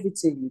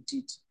everything you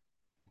did.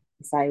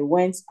 If I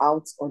went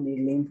out on a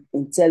limb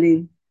in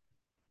telling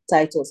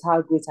Titus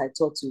how great I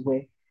thought you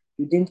were,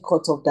 you didn't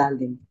cut off that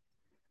limb.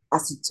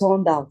 As it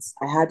turned out,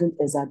 I hadn't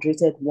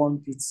exaggerated one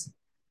bit.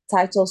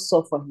 Titus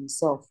saw for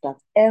himself that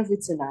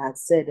everything I had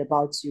said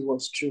about you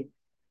was true.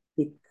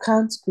 He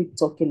can't quit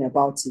talking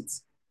about it,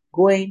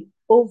 going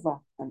over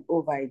and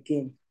over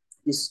again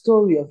the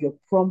story of your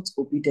prompt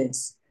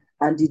obedience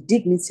and the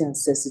dignity and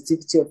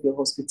sensitivity of your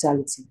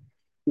hospitality.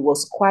 He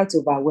was quite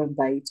overwhelmed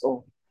by it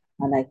all,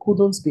 and I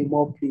couldn't be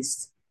more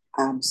pleased.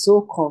 I'm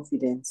so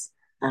confident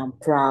and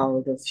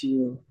proud of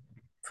you.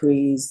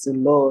 Praise the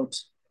Lord.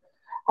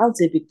 I'll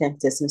take big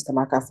thank you, Mr.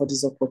 Maka, for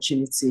this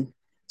opportunity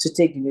to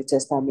take the New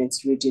Testament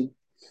reading.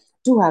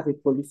 Do have a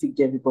prolific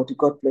day, everybody.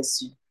 God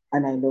bless you,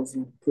 and I love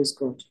you. Praise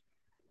God.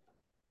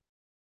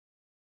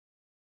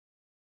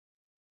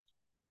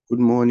 Good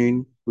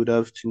morning, good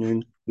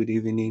afternoon, good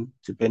evening,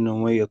 depending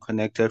on where you're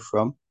connected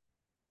from.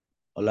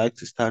 I'd like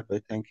to start by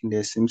thanking the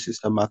esteemed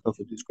Sister Martha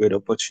for this great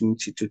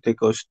opportunity to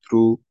take us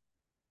through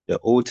the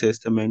Old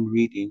Testament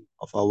reading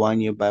of our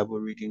one-year Bible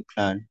reading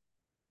plan.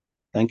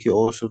 Thank you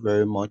also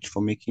very much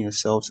for making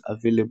yourselves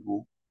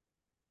available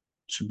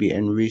to be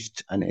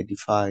enriched and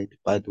edified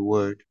by the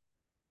word.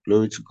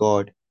 Glory to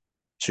God.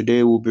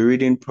 Today we'll be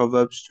reading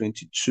Proverbs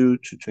 22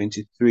 to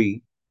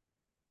 23.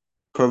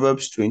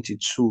 Proverbs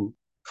 22,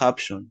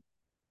 caption,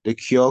 "The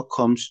cure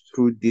comes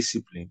through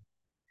discipline."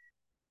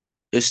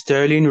 A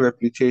sterling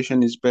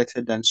reputation is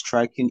better than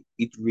striking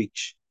it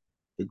rich.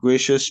 A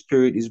gracious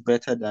spirit is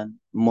better than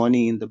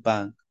money in the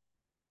bank.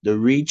 The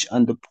rich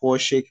and the poor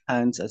shake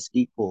hands as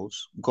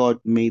equals. God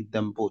made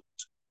them both.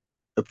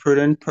 A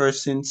prudent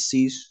person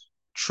sees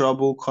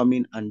trouble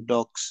coming and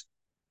ducks.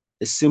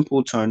 A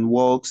simpleton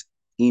walks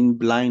in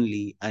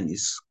blindly and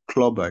is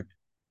clobbered.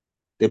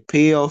 The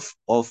payoff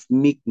of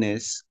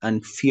meekness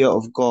and fear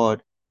of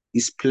God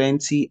is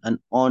plenty and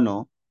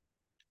honor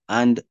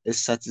and a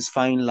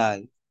satisfying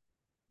life.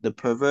 The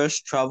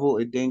perverse travel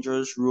a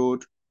dangerous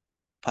road,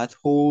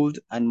 potholed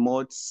and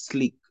mud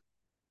slick.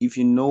 If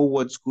you know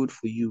what's good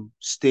for you,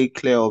 stay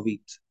clear of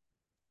it.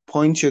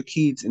 Point your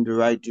kids in the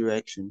right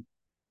direction.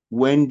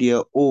 When they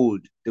are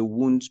old, they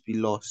won't be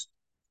lost.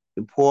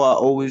 The poor are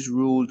always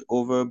ruled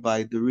over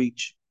by the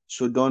rich,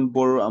 so don't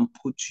borrow and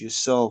put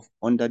yourself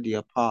under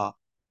their power.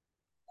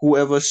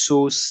 Whoever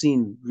sows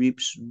sin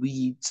reaps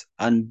weeds,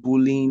 and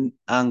bullying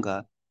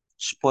anger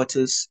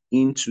sputters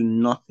into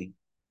nothing.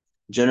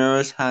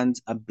 Generous hands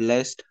are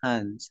blessed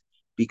hands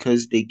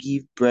because they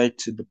give bread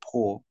to the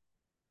poor.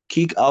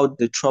 Kick out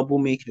the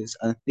troublemakers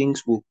and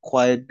things will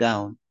quiet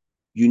down.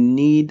 You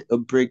need a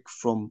break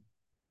from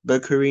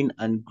bickering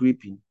and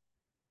gripping.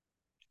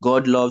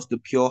 God loves the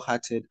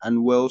pure-hearted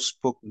and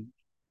well-spoken.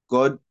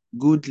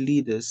 Good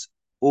leaders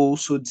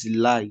also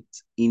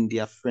delight in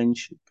their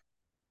friendship.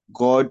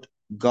 God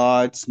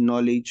guards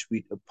knowledge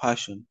with a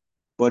passion,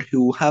 but he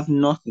will have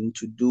nothing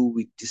to do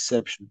with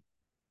deception.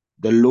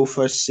 The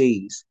loafer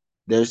says,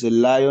 "There's a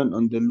lion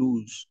on the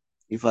loose.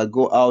 If I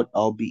go out,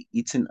 I'll be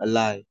eaten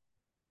alive."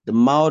 The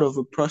mouth of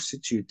a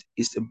prostitute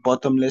is a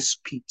bottomless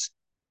pit.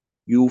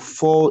 You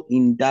fall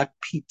in that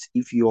pit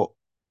if you're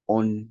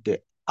on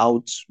the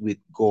outs with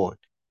God.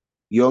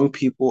 Young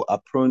people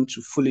are prone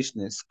to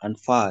foolishness and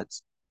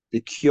fads.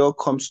 The cure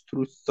comes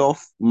through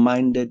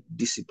tough-minded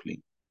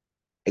discipline.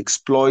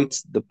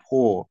 Exploit the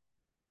poor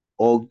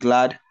or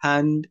glad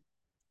hand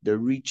the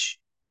rich,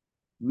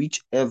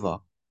 whichever,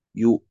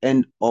 you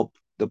end up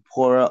the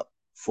poorer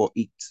for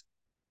it.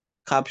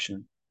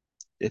 Caption: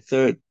 the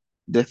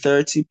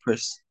 30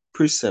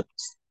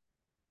 precepts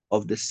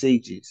of the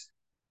sages.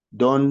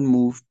 Don't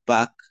move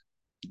back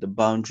the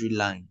boundary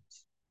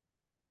lines.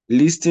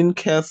 Listen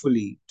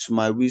carefully to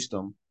my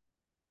wisdom.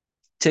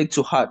 Take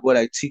to heart what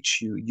I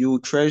teach you. You will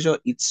treasure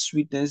its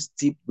sweetness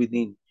deep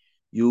within.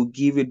 You will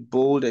give it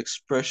bold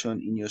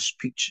expression in your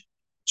speech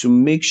to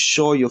make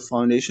sure your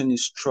foundation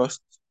is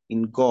trust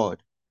in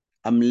God.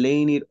 I'm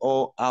laying it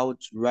all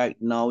out right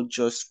now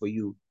just for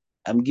you.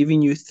 I'm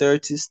giving you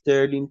 30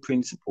 sterling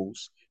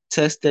principles,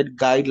 tested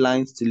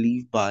guidelines to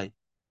live by.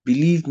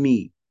 Believe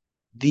me,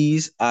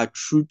 these are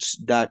truths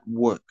that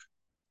work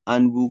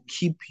and will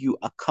keep you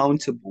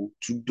accountable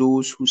to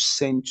those who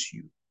sent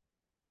you.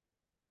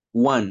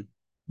 1.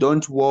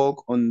 Don't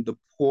walk on the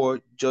poor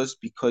just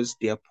because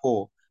they are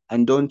poor,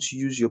 and don't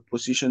use your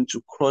position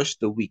to crush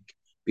the weak,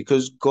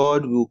 because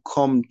God will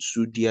come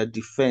to their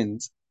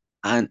defense,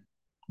 and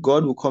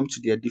God will come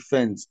to their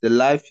defense. The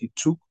life you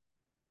took,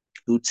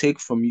 He'll take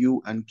from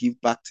you and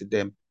give back to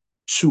them.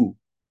 2.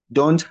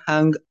 Don't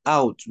hang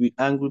out with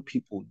angry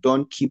people.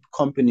 Don't keep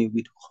company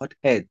with hot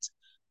heads.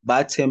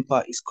 Bad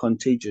temper is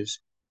contagious.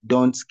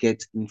 Don't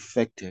get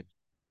infected.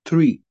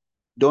 3.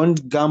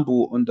 Don't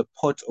gamble on the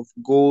pot of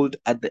gold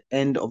at the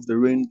end of the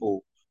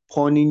rainbow,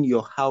 pawning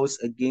your house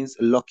against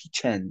a lucky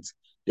chance.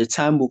 The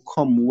time will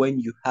come when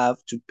you have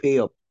to pay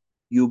up.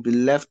 You'll be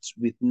left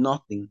with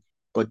nothing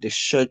but the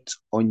shirt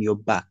on your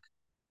back.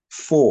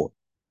 4.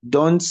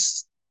 Don't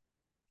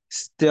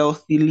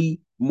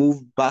stealthily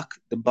move back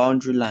the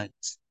boundary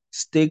lines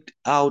staked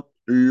out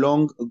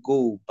long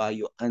ago by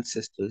your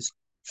ancestors.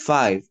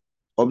 5.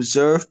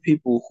 Observe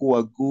people who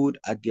are good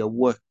at their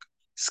work.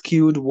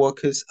 Skilled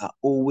workers are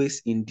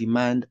always in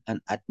demand and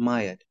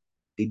admired.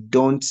 They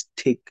don't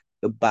take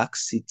a back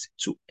seat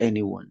to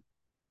anyone.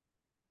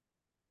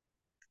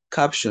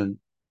 Caption: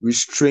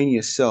 Restrain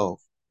yourself.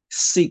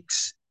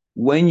 6.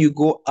 When you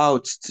go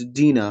out to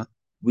dinner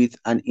with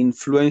an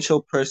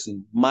influential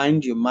person,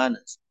 mind your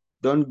manners.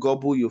 Don't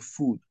gobble your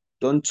food.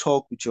 Don't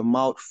talk with your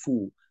mouth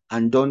full.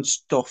 And don't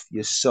stuff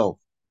yourself.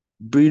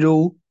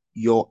 Bridle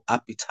your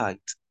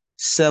appetite.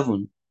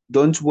 7.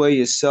 Don't wear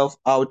yourself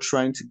out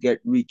trying to get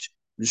rich.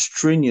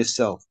 Restrain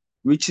yourself.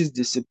 Riches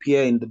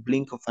disappear in the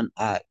blink of an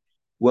eye.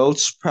 Wealth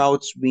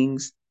sprouts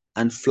wings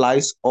and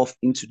flies off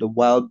into the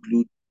wild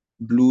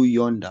blue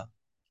yonder.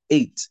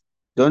 8.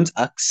 Don't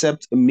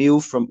accept a meal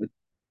from a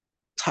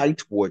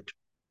tightwad.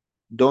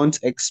 Don't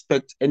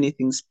expect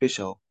anything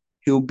special.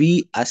 He'll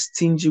be as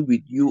stingy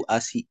with you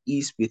as he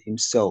is with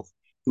himself.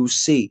 He'll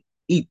say,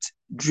 eat,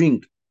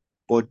 drink,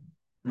 but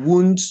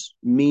won't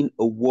mean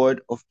a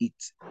word of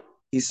it.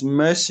 He's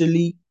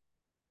mercilessly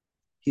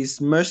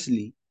he's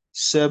mercilessly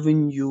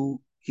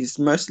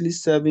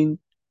serving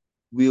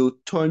will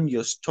turn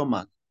your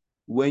stomach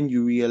when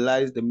you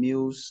realize the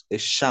meal's a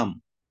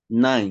sham.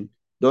 9.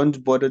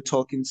 Don't bother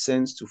talking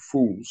sense to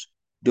fools.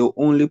 They'll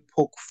only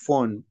poke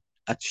fun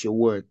at your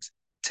words.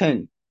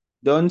 10.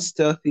 Don't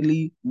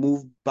stealthily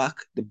move back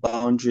the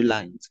boundary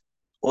lines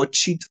or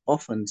cheat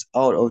orphans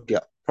out of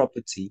their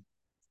property,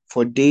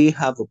 for they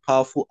have a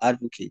powerful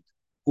advocate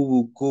who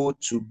will go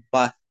to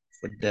bat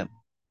for them.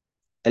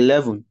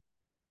 11.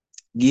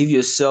 Give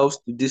yourselves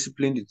to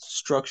disciplined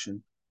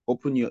instruction.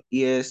 Open your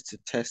ears to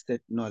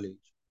tested knowledge.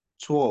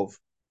 12.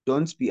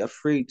 Don't be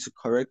afraid to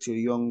correct your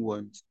young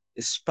ones.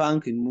 A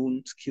spanking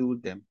won't kill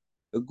them.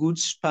 A good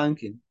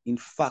spanking, in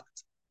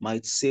fact,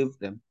 might save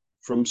them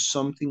from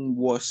something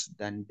worse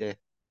than death.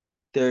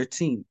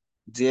 13.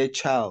 Dear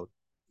child,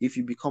 if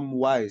you become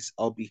wise,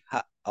 I'll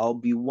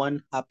be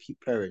one happy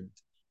parent.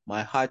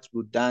 My heart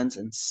will dance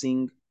and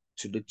sing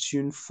to the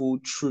tuneful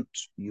truth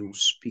you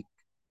speak.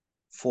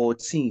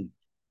 14.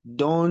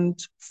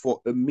 Don't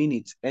for a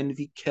minute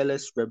envy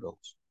careless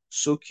rebels.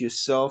 Soak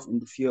yourself in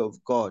the fear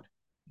of God.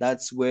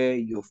 That's where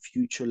your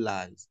future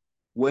lies.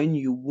 When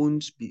you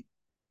won't be,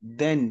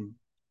 then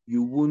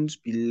you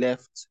won't be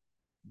left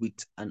with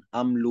an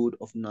armload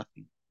of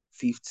nothing.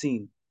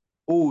 15.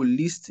 Oh,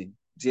 listen,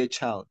 dear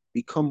child,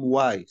 become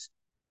wise.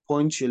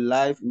 Point your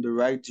life in the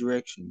right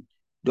direction.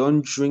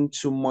 Don't drink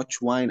too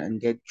much wine and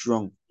get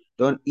drunk.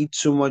 Don't eat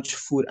too much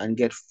food and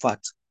get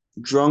fat.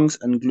 Drunks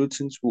and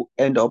gluttons will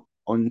end up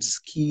on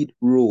Skid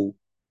Row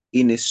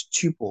in a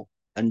stupor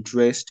and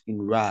dressed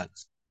in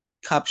rags.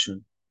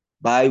 Caption: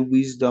 Buy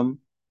wisdom,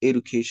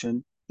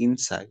 education,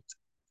 insight.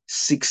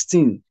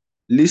 16.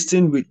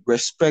 Listen with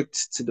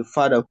respect to the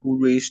father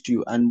who raised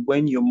you, and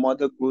when your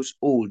mother grows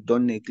old,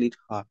 don't neglect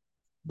her.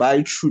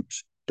 Buy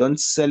truth, don't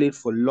sell it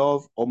for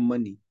love or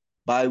money.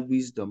 Buy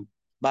wisdom,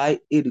 buy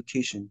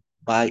education,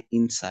 buy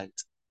insight.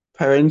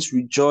 Parents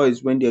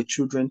rejoice when their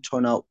children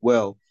turn out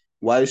well.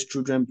 Wise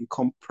children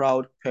become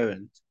proud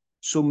parents.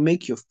 So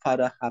make your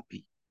father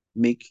happy.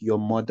 Make your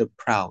mother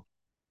proud.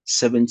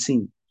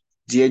 17.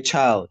 Dear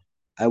child,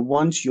 I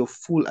want your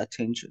full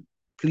attention.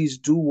 Please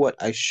do what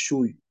I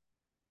show you.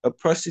 A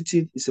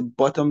prostitute is a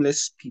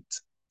bottomless pit.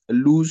 A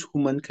loose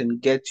woman can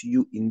get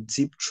you in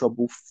deep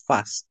trouble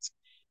fast.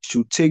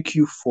 She'll take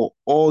you for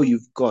all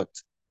you've got.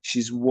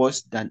 She's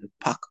worse than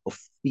a pack of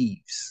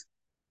thieves.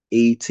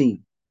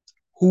 18.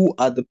 Who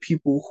are the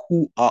people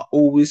who are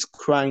always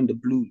crying the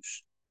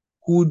blues?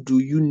 Who do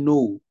you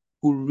know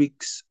who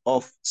reeks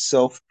of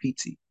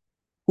self-pity?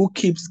 Who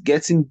keeps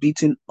getting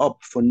beaten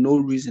up for no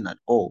reason at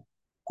all?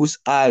 Whose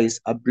eyes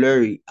are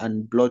blurry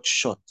and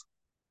bloodshot?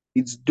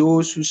 It's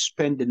those who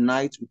spend the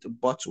night with a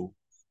bottle,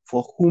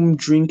 for whom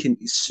drinking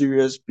is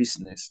serious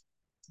business.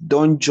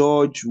 Don't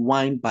judge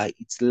wine by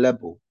its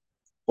label,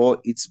 or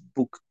its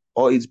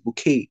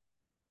bouquet,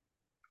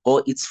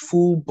 or its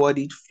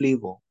full-bodied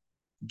flavor.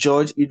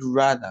 Judge it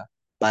rather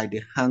by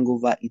the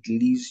hangover it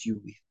leaves you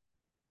with,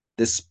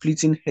 the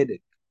splitting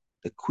headache,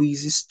 the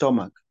queasy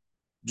stomach.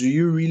 Do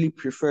you really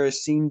prefer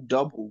seeing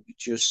double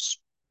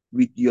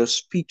with your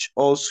speech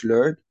all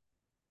slurred,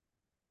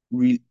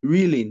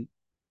 reeling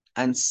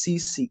and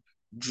seasick,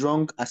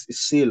 drunk as a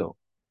sailor?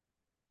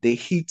 They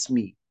hit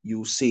me,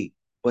 you say,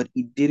 but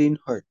it didn't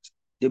hurt.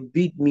 They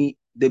beat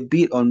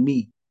on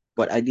me,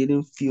 but I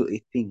didn't feel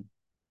a thing.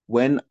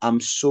 When I'm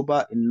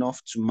sober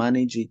enough to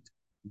manage it,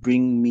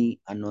 bring me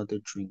another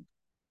drink.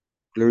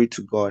 Glory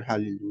to God.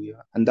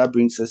 Hallelujah. And that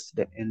brings us to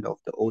the end of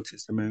the Old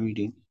Testament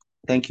reading.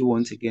 Thank you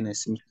once again,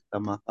 Sister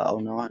Martha. I'll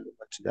now hand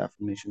over to the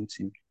affirmation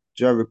team.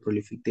 Do have a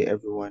prolific day,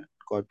 everyone.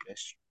 God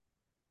bless you.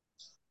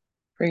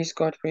 Praise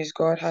God,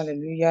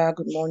 hallelujah.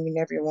 Good morning,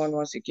 everyone.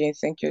 Once again,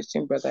 thank you,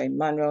 esteemed brother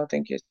Emmanuel.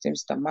 Thank you, esteemed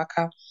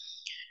Stamaka.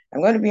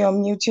 I'm going to be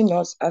unmuting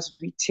us as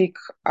we take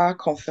our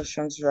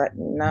confessions right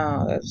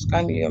now. Let's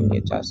kindly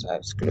unmute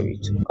ourselves. Glory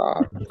to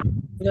God.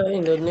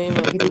 In the name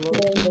of We the Lord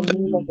declare in the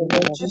name of the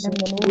Lord Jesus, Jesus in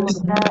the name of Christ,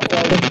 the Lord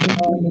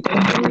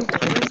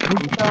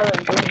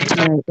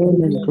Christ,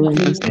 Amen. Go in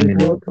the spirit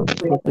of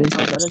the grace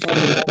of Father, God.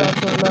 today that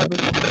your love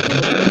is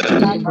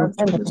And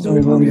when the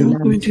Lord is pray for us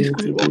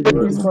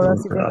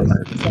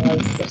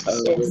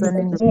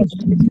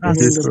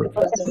even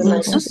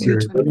this concerning the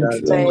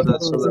pray for God,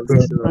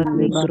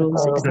 may God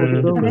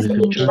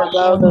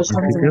if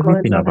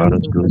everything about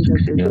us goes to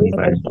the young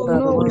by and the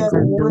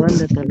one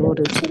that the Lord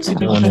has to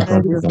one of us the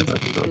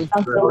along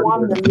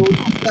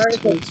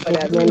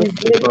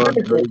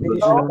my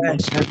shadows take His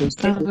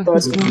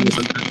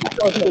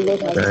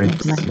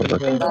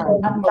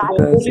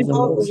glory, guide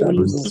Holy the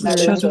Spirit,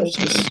 shadow of us,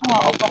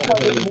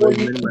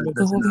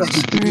 the Holy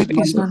Spirit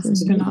is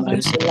manifesting in our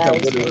lives. His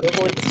Lord,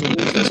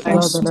 grace that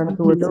is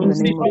unto us in the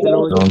name of the manifesting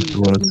Lord down Jesus.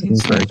 towards in in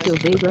Christ. City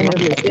of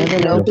Abraham is heaven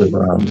and Of earth.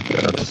 Abraham, Name of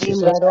Lord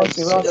Jesus,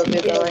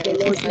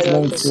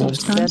 that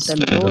substance. the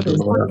Lord the is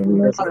Lord work and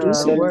make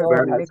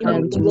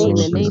unto the me in Lord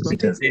the name of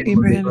Seed of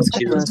Abraham is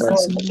heavens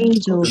and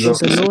angels of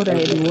the Lord are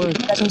in work.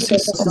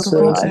 houses of the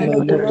Lord are in In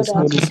the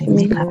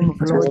name of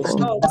the Lord Jesus,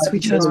 that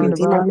which has Lord been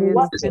of our formed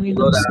hands concerning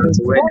us.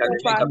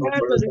 and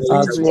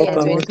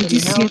walk in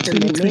Year health in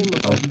the name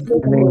of 2025, of Jesus. the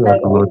name of the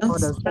Lord Lord,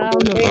 health the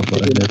crown of of our head.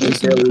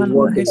 is on the crown of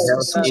our heads to the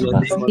soles of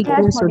our feet.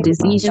 sickness or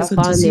disease shall Years of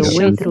find their disease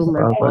way shall Disease through my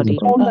far by body.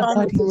 our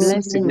bodies.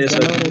 Blessings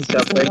the Lord has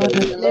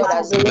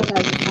As the Lord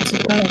has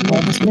multiplied, the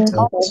Lord has health.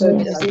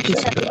 multiplied His That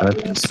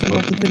grace and the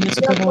goodness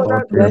of the Lord.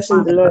 God bless that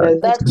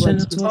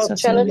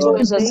Channel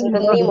towards us in the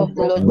name of Jesus.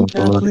 the We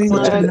are Lord going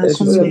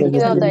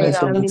Christ and are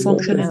coming and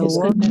function in and His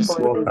walk goodness.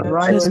 for He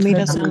has made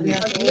us and righteousness. we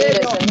are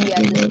Live in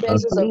the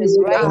defense of his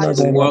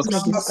righteousness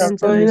righteousness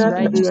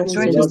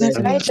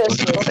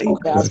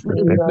everywhere.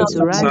 and that you His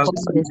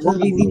righteousness the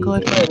living God,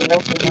 my increase in God the world, and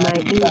husband. world Thank that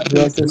you, we Lord.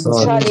 His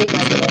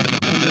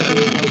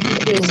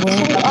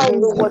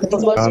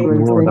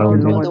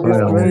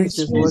destroy and grace marriage,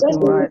 is working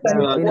right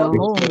now. In our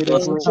home, it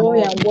is working.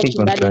 take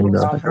concerning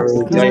our Lord,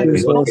 Everything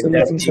it's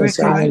working right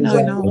concerning now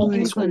us. in our home.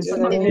 It is working.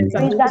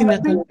 Everything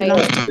that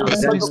belongs to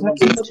us, it is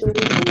working.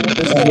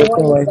 This is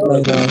working right now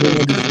in our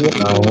home. It is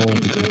in our working. home.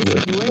 It is His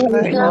working. ways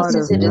Right is now,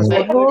 order. You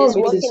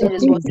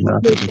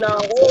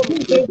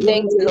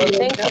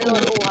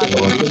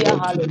know, in our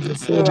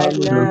So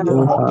hallelujah.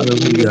 oh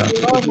hallelujah,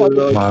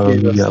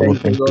 hallelujah. Oh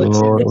thank you,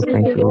 Lord. Oh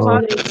thank you, Lord.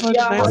 God of God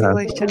has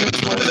everywhere is channeled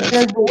towards us.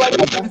 Everywhere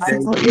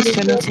is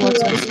channeled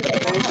towards us.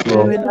 Lord Everywhere the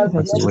way that of to us.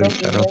 that is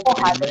Thank you,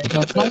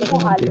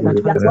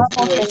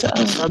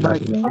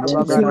 Lord.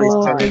 Thank you,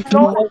 Lord. Thank you.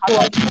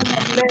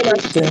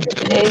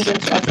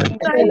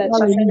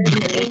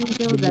 His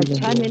angels are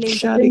channeling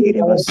Shadi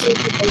giri basu.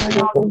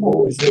 Haya.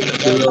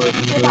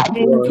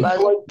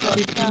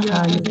 Hallelujah.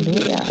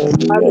 Hallelujah.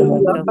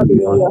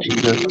 Hallelujah. Lord Hallelujah.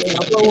 Jesus.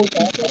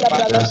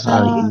 Ah,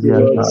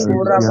 Hallelujah,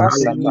 hallelujah,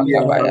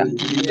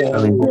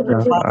 Hallelujah.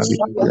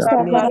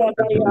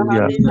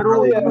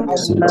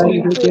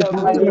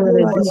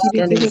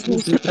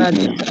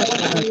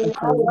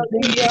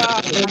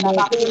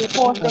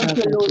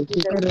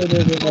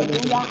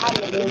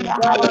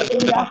 hallelujah, hallelujah,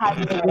 hallelujah.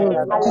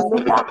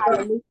 hallelujah.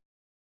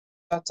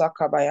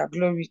 Hallelujah.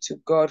 Glory to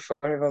God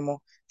forevermore.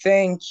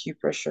 Thank you,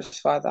 precious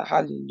Father.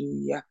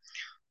 Hallelujah.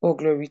 Oh,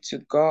 glory to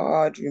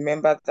God.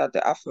 Remember that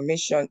the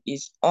affirmation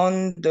is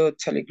on the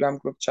Telegram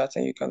group chat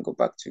and you can go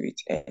back to it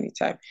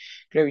anytime.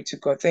 Glory to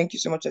God. Thank you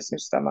so much,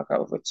 Mr. Maka.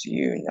 Over to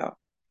you now.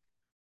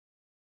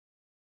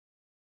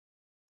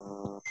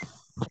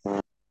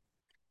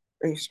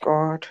 Praise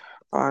God.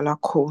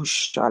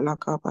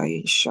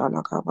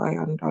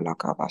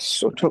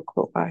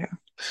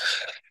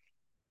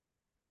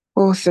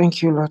 Oh,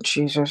 thank you, Lord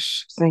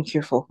Jesus. Thank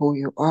you for who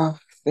you are.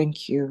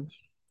 Thank you.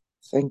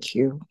 Thank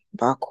you.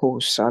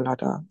 Bako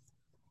Salada.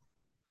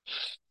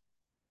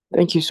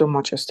 Thank you so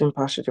much, esteemed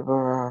Pastor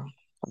Deborah,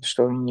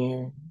 Pastor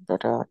Nye,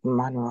 Brother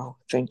Emmanuel.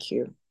 Thank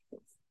you.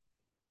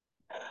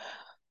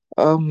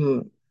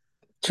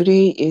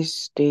 Today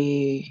is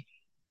day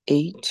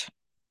 8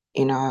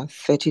 in our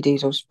 30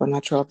 days of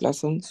supernatural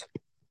blessings.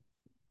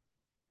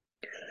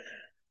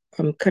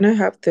 Can I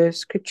have the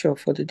scripture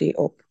for the day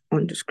up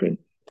on the screen?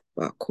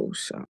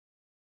 Bakosa.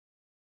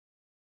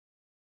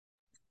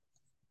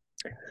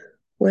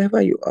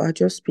 Wherever you are,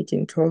 just speak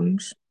in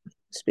tongues.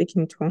 Speak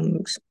in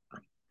tongues.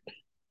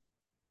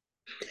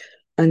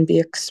 And be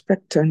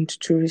expectant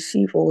to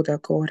receive all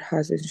that God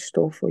has in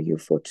store for you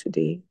for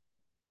today.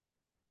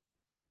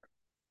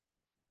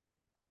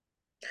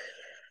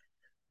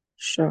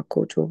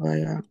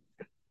 Shakotovaya.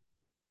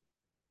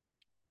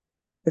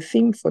 The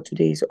theme for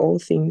today is all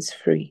things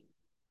free.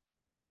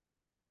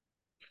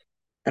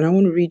 And I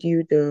want to read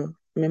you the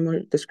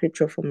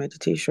scripture for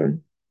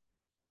meditation.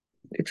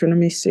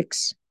 Deuteronomy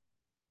 6,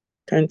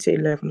 10 to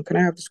 11. Can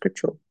I have the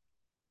scripture?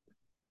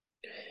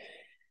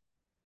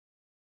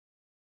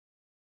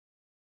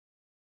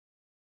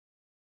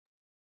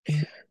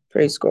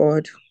 Praise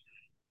God.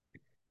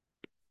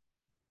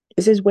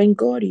 It says, when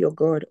God, your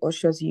God,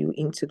 ushers you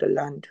into the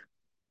land.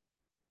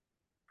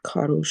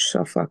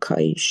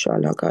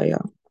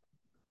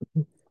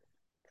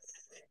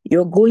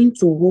 You're going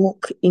to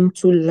walk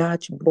into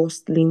large,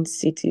 bustling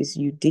cities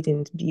you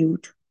didn't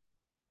build,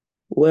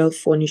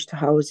 well-furnished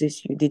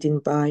houses you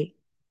didn't buy,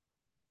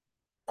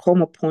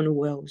 come upon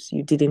wells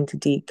you didn't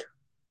dig,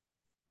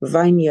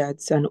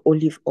 vineyards and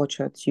olive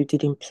orchards you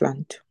didn't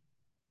plant.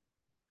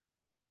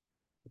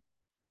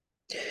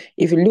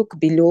 If you look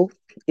below,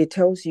 it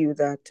tells you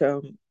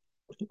that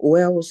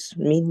wells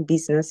mean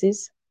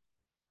businesses,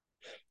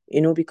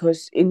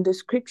 because in the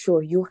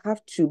scripture, you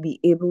have to be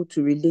able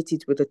to relate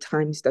it with the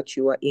times that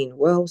you are in.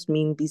 Wells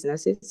mean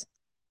businesses.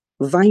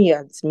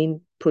 Vineyards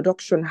mean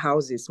production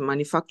houses,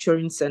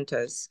 manufacturing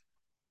centers.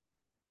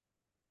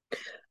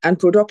 And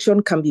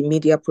production can be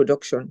media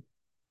production.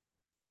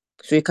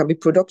 So it can be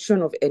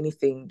production of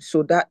anything.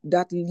 So that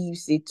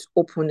leaves it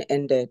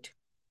open-ended.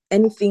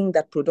 Anything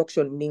that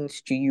production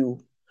means to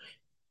you,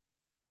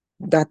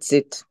 that's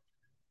it.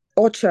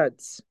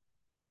 Orchards,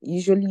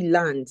 usually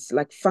lands,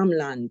 like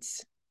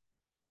farmlands.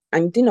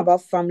 And the thing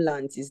about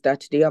farmlands is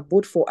that they are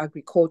both for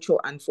agriculture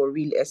and for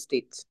real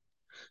estate.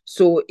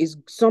 So is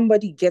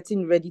somebody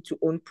getting ready to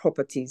own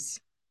properties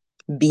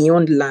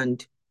beyond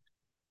land?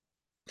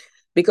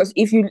 Because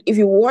if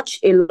you watch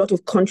a lot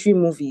of country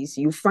movies,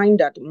 you find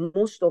that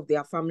most of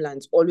their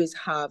farmlands always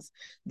have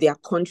their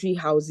country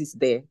houses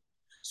there.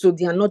 So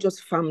they are not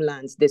just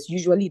farmlands. There's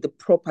usually the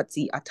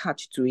property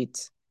attached to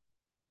it.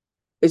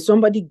 Is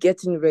somebody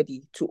getting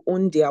ready to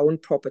own their own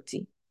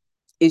property?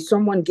 Is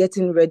someone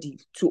getting ready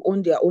to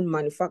own their own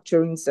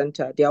manufacturing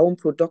center, their own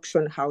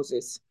production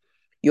houses?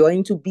 You're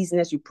into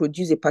business, you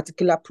produce a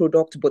particular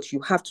product, but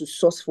you have to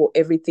source for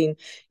everything.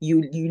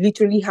 You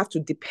literally have to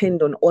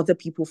depend on other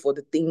people for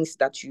the things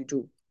that you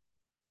do.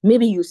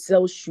 Maybe you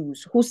sell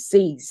shoes. Who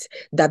says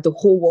that the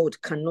whole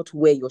world cannot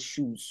wear your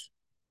shoes?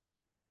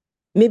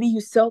 Maybe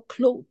you sell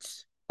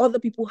clothes. Other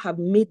people have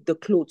made the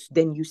clothes,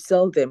 then you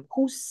sell them.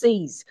 Who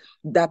says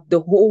that the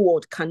whole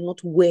world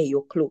cannot wear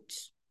your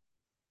clothes?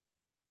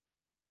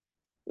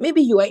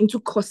 Maybe you are into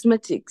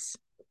cosmetics.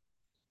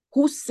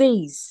 Who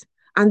says?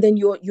 And then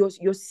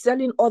you're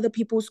selling other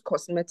people's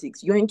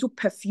cosmetics. You're into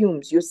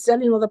perfumes. You're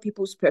selling other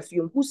people's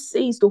perfume. Who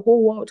says the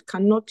whole world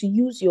cannot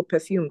use your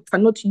perfume,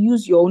 cannot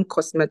use your own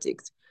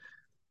cosmetics?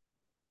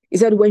 He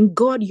said, when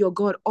God, your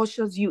God,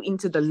 ushers you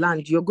into the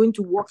land, you're going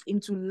to walk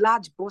into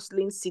large,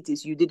 bustling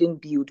cities you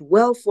didn't build,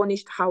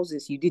 well-furnished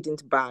houses you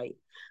didn't buy,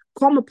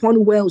 come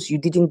upon wells you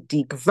didn't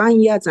dig,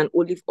 vineyards and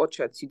olive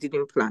orchards you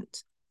didn't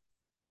plant.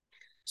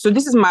 So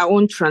this is my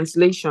own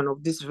translation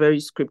of this very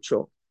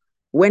scripture.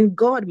 When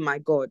God, my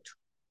God,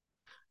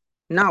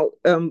 now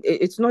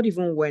it's not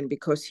even when,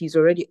 because he's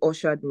already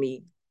ushered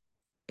me.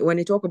 When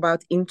he talk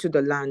about into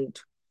the land,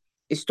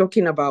 it's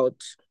talking about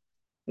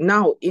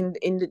now in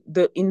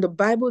the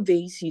Bible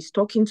days, he's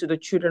talking to the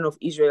children of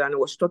Israel and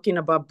was talking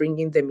about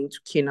bringing them into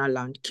Canaan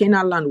land.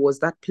 Canaan land was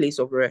that place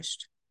of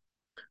rest.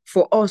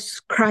 For us,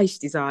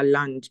 Christ is our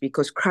land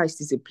because Christ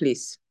is a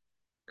place.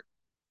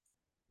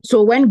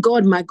 So when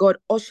God, my God,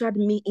 ushered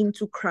me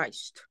into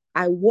Christ,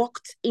 I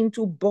walked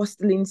into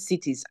bustling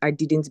cities I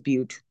didn't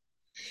build,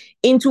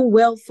 into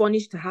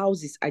well-furnished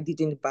houses I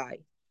didn't buy.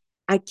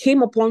 I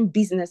came upon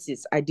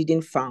businesses I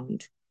didn't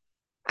found.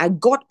 I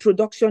got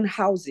production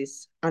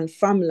houses and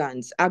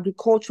farmlands,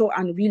 agriculture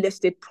and real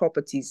estate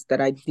properties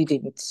that I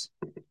didn't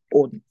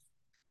own.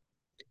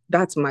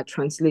 That's my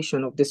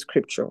translation of the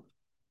scripture.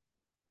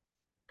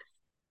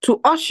 To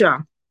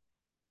usher,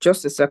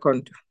 just a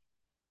second.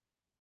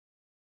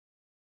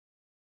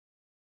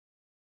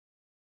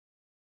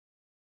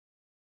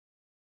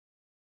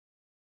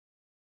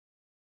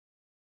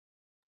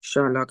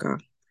 Shalaga.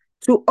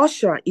 To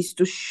usher is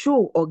to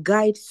show or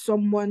guide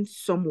someone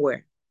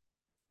somewhere,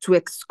 to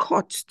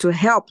escort, to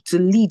help, to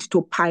lead,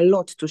 to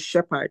pilot, to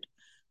shepherd,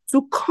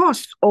 to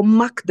cause or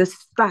mark the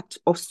start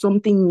of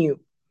something new.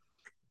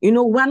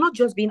 We're not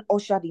just being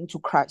ushered into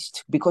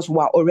Christ because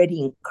we're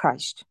already in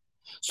Christ.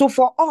 So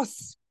for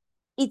us,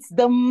 it's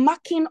the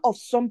marking of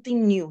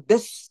something new, the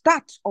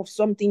start of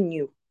something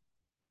new.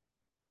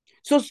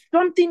 So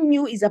something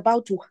new is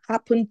about to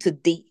happen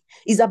today,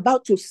 is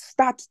about to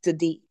start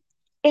today.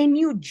 A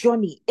new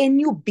journey, a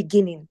new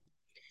beginning.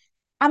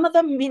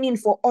 Another meaning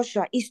for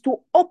usher is to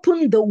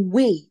open the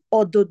way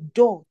or the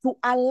door, to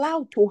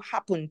allow to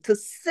happen, to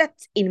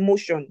set in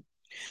motion.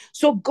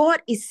 So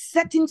God is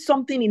setting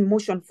something in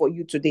motion for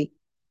you today.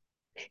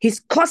 He's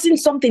causing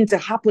something to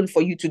happen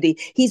for you today.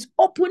 He's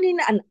opening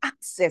an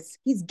access.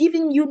 He's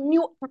giving you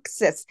new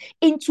access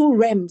into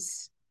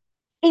realms,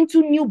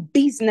 into new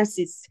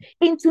businesses,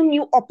 into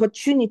new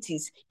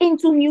opportunities,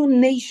 into new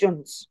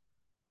nations.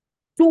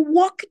 To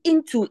walk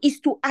into is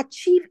to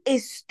achieve a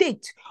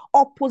state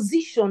or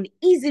position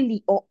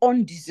easily or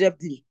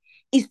undeservedly.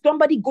 Is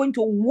somebody going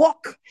to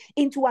walk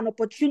into an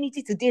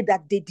opportunity today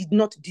that they did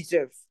not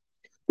deserve?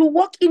 To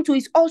walk into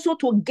is also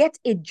to get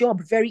a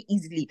job very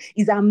easily.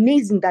 It's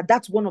amazing that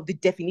that's one of the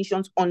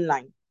definitions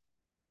online.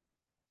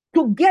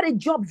 To get a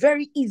job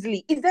very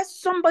easily. Is there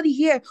somebody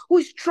here who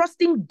is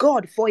trusting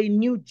God for a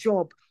new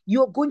job?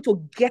 you're going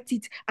to get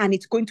it and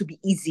it's going to be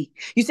easy.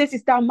 You say,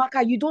 Sister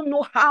Amaka, you don't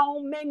know how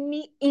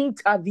many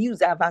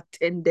interviews I've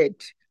attended.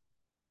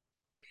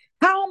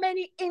 How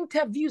many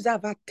interviews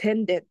I've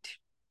attended.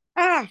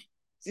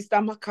 Sister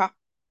Amaka,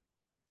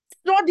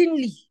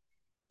 suddenly,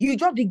 you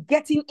just be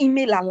getting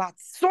email alerts.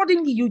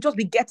 Suddenly, you just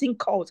be getting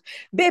calls.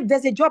 Babe,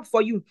 there's a job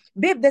for you.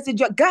 Babe, there's a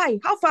job. Guy,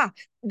 how far?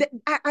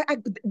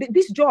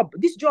 This job,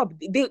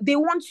 they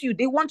want you.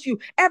 They want you.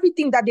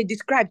 Everything that they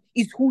describe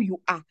is who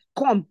you are.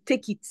 Come,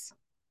 take it.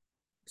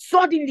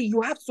 Suddenly,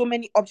 you have so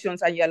many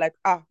options and you're like,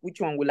 which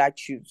one will I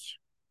choose?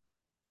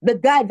 The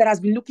guy that has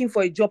been looking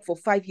for a job for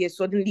 5 years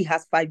suddenly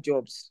has 5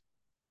 jobs.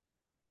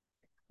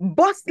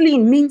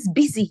 Bustling means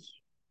busy.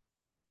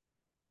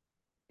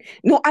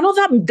 No,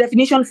 another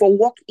definition for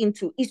walk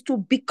into is to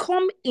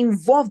become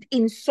involved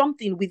in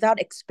something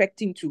without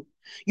expecting to.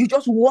 You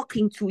just walk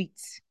into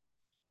it.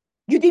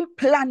 You didn't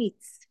plan it.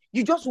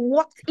 You just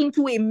walked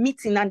into a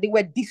meeting and they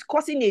were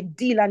discussing a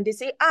deal and they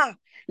say,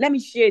 let me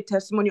share a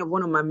testimony of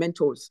one of my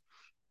mentors.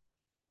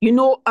 You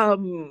know,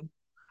 I'll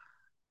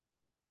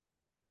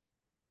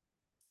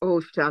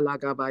share another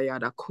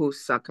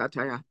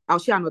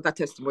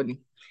testimony.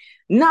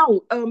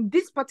 Now,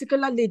 this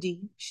particular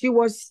lady, she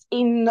was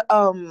in,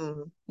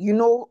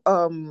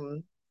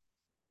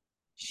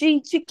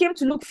 she came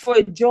to look for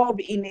a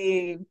job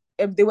in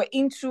they were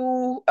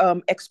into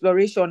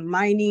exploration,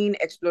 mining,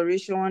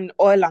 exploration,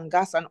 oil and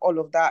gas and all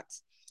of that.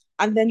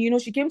 And then,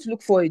 she came to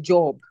look for a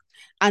job.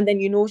 And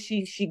then,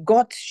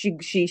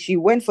 she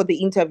went for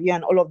the interview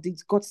and all of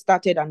this got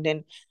started. And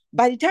then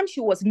by the time she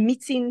was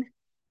meeting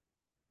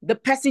the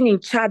person in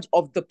charge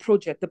of the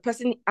project, the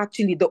person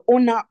actually the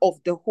owner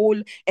of the whole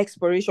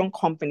exploration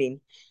company,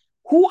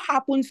 who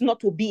happens not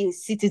to be a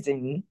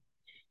citizen,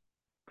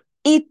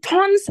 it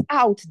turns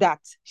out that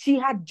she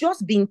had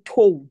just been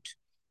told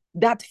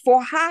that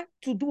for her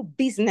to do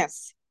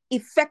business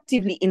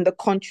effectively in the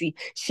country,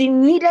 she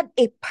needed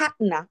a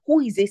partner who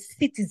is a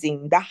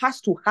citizen that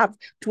has to have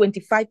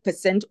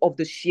 25% of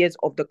the shares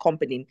of the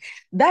company.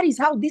 That is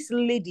how this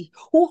lady,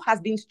 who has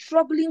been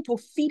struggling to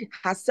feed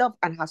herself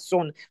and her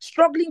son,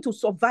 struggling to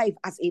survive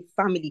as a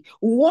family,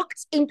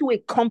 walked into a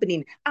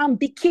company and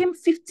became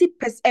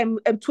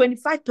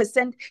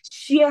 25%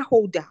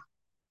 shareholder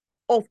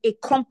of a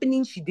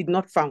company she did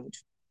not found.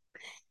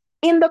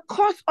 In the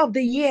course of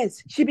the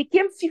years, she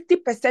became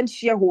 50%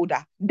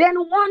 shareholder. Then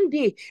one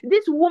day,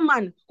 this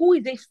woman who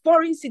is a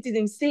foreign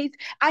citizen says,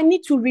 I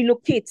need to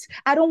relocate.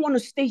 I don't want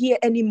to stay here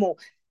anymore.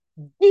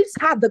 Gives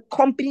her the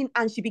company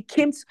and she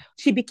became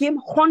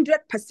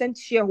 100%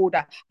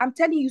 shareholder. I'm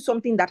telling you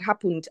something that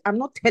happened. I'm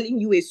not telling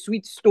you a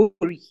sweet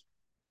story.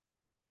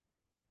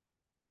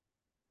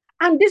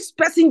 And this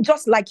person,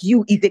 just like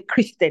you, is a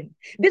Christian.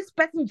 This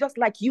person, just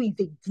like you, is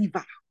a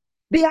giver.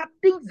 There are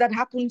things that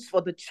happens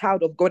for the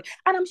child of God.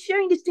 And I'm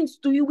sharing these things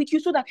to you with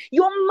you so that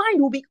your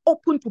mind will be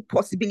open to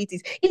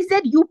possibilities. He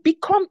said you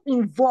become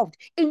involved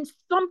in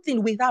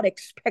something without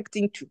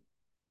expecting to.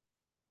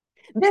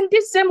 Then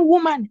this same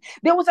woman,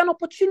 there was an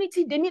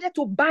opportunity. They needed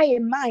to buy a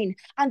mine.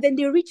 And then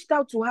they reached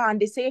out to her and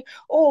they say,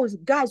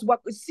 guys, we're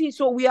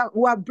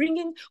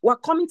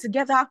coming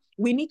together.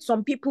 We need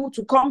some people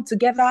to come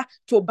together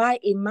to buy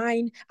a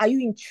mine. Are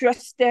you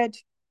interested?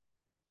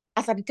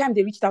 As at the time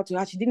they reached out to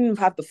her, she didn't even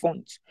have the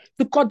funds.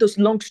 To cut this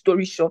long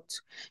story short,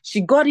 she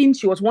got in,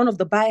 she was one of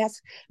the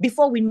buyers.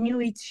 Before we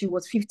knew it, she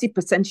was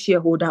 50%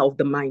 shareholder of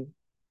the mine.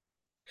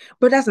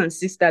 Brothers and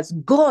sisters,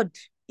 God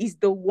is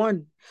the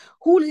one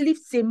who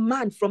lifts a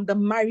man from the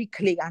miry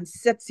clay and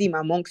sets him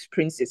amongst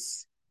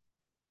princes.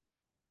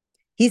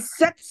 He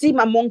sets him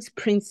amongst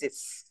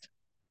princes.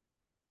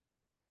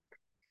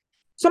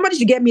 Somebody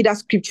should get me that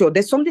scripture.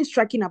 There's something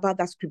striking about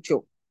that scripture.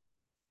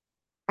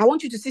 I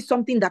want you to see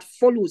something that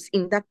follows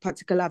in that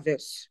particular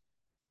verse.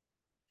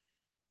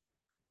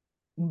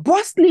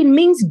 Bustling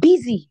means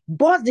busy,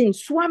 buzzing,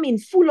 swarming,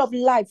 full of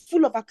life,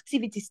 full of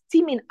activity,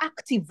 steaming,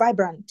 active,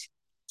 vibrant.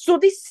 So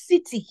this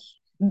city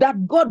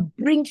that God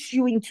brings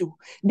you into,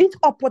 these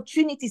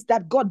opportunities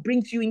that God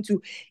brings you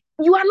into,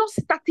 you are not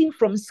starting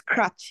from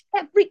scratch.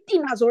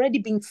 Everything has already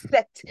been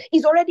set.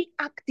 It's already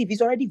active.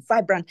 It's already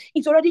vibrant.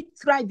 It's already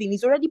thriving.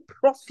 It's already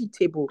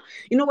profitable.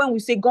 You know, when we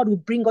say God will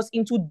bring us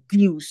into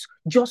deals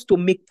just to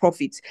make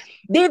profits,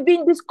 they've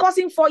been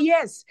discussing for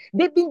years.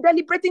 They've been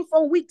deliberating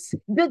for weeks.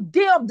 The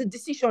day of the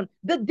decision,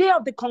 the day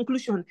of the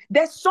conclusion,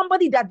 there's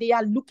somebody that they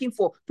are looking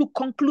for to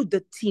conclude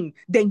the team.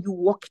 Then you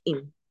walk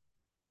in.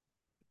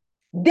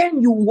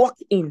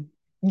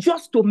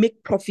 Just to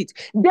make profit.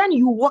 Then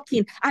you walk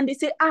in and they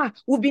say,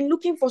 we've been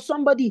looking for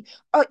somebody.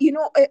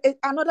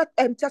 Another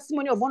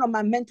testimony of one of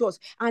my mentors.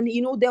 And,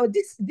 there was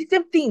this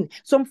same thing.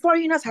 Some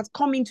foreigners has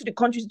come into the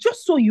country.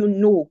 Just so you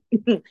know,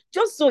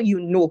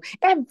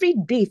 every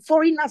day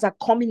foreigners are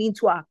coming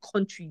into our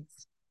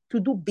countries to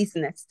do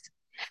business.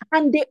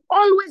 And they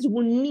always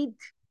will need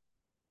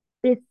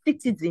a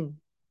citizen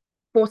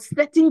for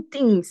certain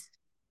things.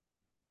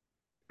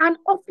 And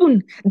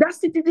often, that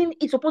citizen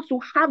is supposed to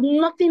have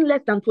nothing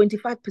less than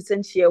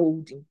 25%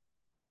 shareholding.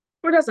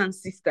 Brothers and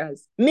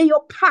sisters, may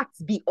your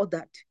paths be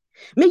ordered.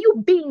 May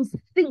you be in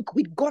sync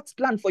with God's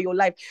plan for your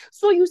life.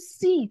 So you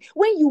see,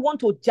 when you want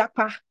to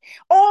japa,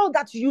 all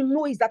that you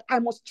know is that I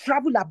must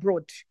travel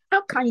abroad.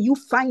 How can you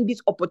find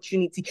this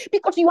opportunity?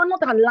 Because you are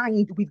not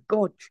aligned with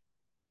God.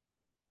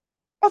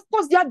 Of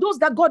course, there are those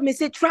that God may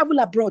say travel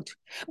abroad.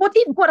 But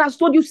if God has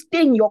told you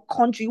stay in your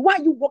country, why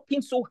are you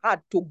working so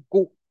hard to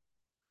go?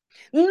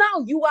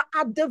 Now you are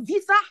at the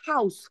visa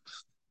house.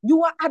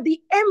 You are at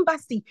the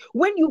embassy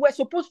when you were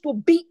supposed to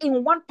be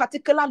in one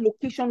particular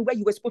location where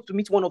you were supposed to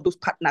meet one of those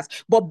partners.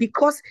 But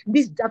because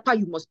this japa,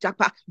 you must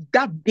japa,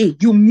 that day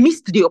you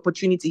missed the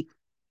opportunity.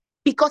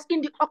 Because in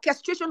the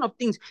orchestration of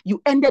things,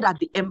 you ended at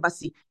the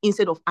embassy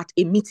instead of at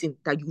a meeting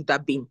that you would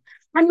have been.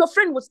 And your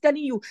friend was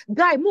telling you,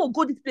 guy, more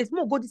go this place,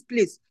 more go this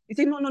place. You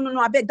say, no,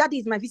 I beg, that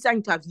is my visa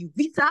interview.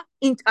 Visa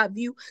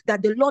interview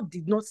that the Lord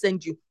did not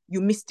send you.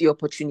 You missed the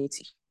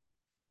opportunity.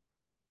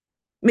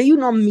 May you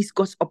not miss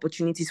God's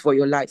opportunities for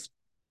your life.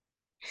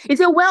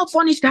 It's a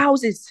well-furnished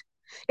houses.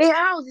 A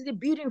house is a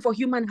building for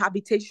human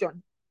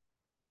habitation.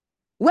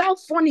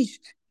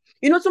 Well-furnished.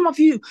 You know, some of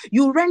you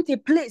rent a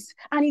place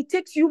and it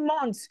takes you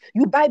months.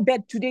 You buy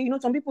bed today. You know,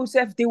 some people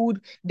say they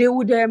would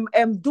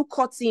do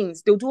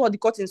curtains. They'll do all the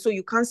curtains so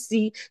you can't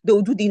see.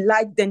 They'll do the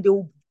light. Then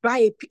they'll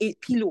buy a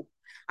pillow.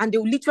 And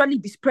they'll literally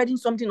be spreading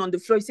something on the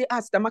floor. You say,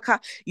 Stamaka,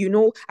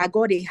 I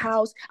got a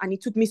house and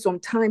it took me some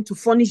time to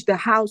furnish the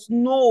house.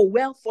 No,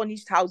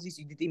 well-furnished houses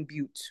you didn't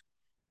build.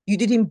 You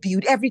didn't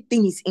build.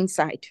 Everything is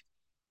inside.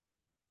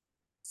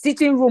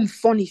 Sitting room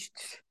furnished.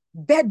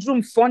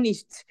 Bedroom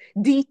furnished.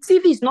 The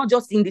TV is not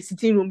just in the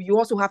sitting room. You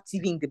also have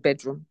TV in the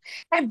bedroom.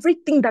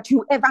 Everything that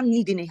you ever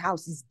need in a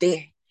house is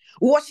there.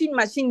 Washing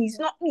machine is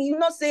not, you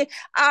not say,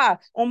 I'm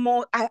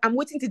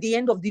waiting till the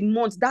end of the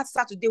month. That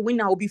Saturday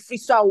when I will be free,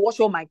 so I'll wash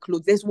all my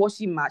clothes. There's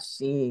washing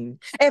machine.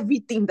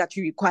 Everything that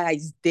you require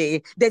is there.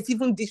 There's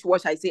even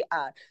dishwasher. I say,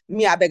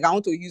 me, I beg, I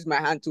want to use my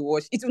hand to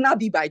wash. It will not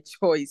be by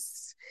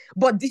choice.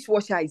 But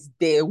dishwasher is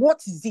there.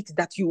 What is it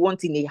that you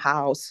want in a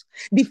house?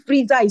 The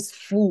freezer is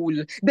full.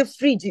 The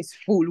fridge is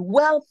full.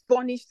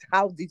 Well-furnished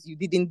houses you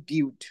didn't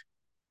build.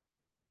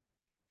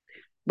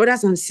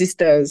 Brothers and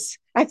sisters,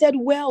 I said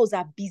wells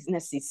are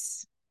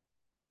businesses.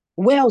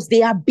 Wells,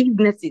 they are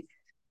businesses.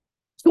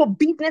 So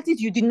businesses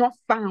you did not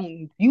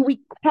found, you will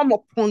come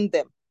upon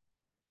them.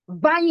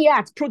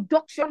 Vineyards,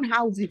 production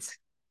houses.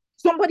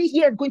 Somebody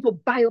here is going to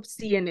buy up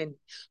CNN.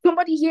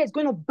 Somebody here is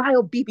going to buy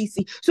up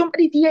BBC.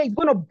 Somebody here is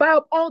going to buy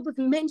up all those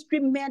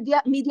mainstream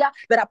media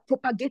that are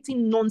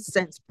propagating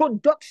nonsense.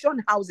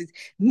 Production houses,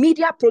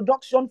 media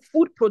production,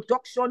 food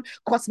production,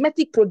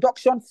 cosmetic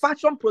production,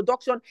 fashion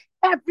production,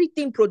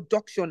 everything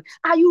production.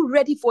 Are you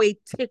ready for a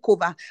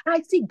takeover?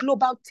 I see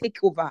global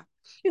takeover.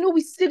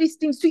 We see these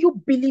things. Do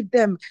you believe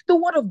them? The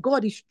word of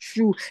God is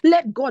true.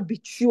 Let God be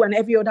true and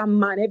every other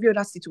man, every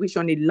other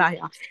situation a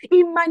liar.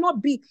 It might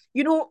not be.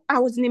 I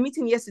was in a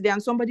meeting yesterday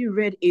and somebody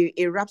read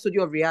a Rhapsody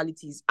of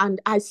Realities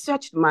and I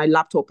searched my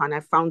laptop and I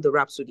found the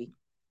Rhapsody.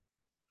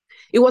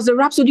 It was a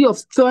Rhapsody of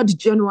 3rd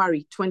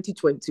January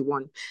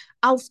 2021.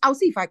 I'll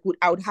see if I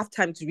would have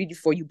time to read it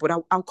for you, but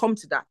I'll come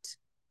to that.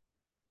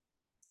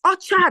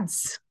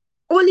 Orchards,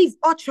 olive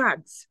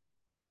orchards.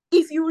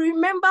 If you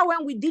remember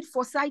when we did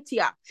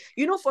forsythia,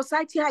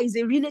 forsythia is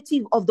a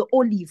relative of the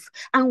olive,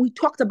 and we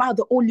talked about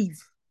the olive,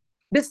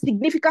 the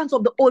significance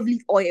of the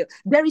olive oil.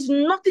 There is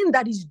nothing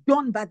that is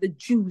done by the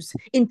Jews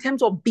in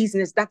terms of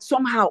business that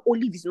somehow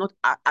olive is not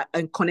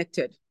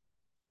connected.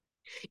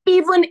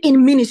 Even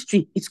in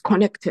ministry, it's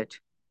connected.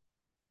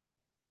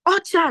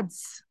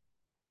 Orchards,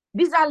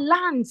 these are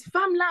lands,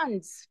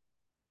 farmlands,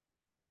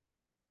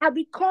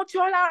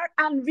 agricultural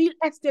and real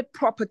estate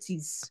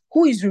properties.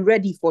 Who is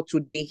ready for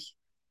today?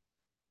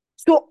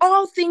 So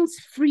all things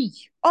free,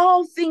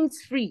 all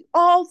things free,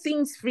 all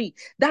things free.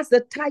 That's the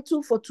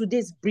title for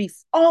today's brief.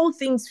 All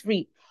things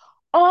free,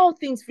 all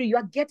things free. You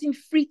are getting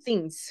free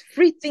things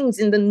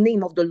in the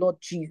name of the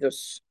Lord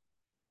Jesus.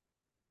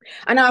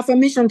 And our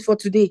affirmation for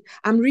today,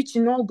 I'm rich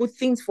in all good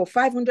things for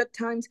 500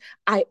 times.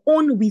 I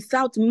own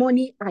without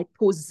money. I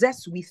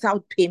possess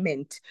without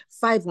payment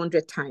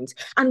 500 times.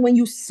 And when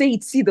you say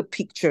it, see the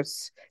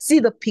pictures. See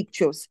the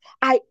pictures.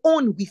 I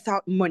own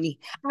without money.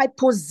 I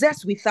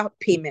possess without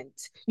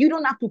payment. You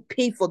don't have to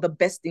pay for the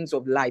best things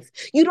of life.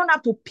 You don't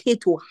have to pay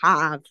to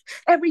have.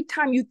 Every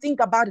time you think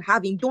about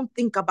having, don't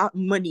think about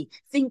money.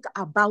 Think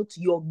about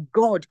your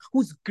God,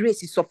 whose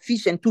grace is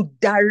sufficient to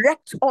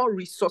direct all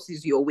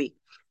resources your way.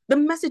 The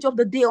message of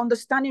the day,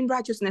 Understanding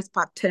Righteousness,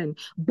 Part 10,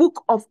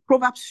 Book of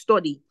Proverbs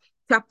Study,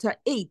 Chapter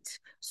 8,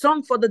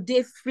 Song for the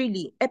Day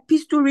Freely,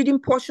 Epistle Reading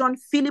Portion,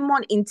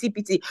 Philemon in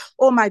TPT.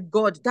 Oh my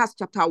God, that's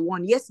Chapter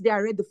 1. Yesterday, I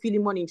read the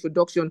Philemon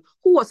introduction.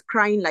 Who was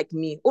crying like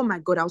me? Oh my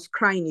God, I was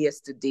crying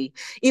yesterday.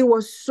 It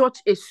was such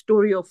a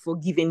story of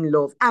forgiving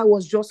love. I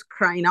was just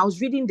crying. I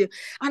was reading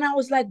and I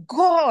was like,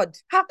 God,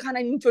 how can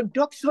an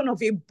introduction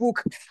of a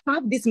book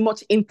have this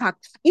much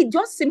impact? It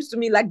just seems to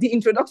me like the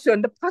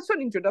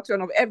passion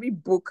introduction of every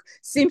book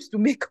seems to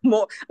make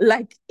more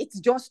like it's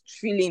just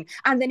thrilling.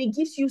 And then it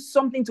gives you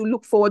something to look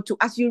look forward to.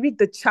 As you read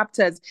the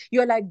chapters,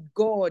 you're like,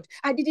 God,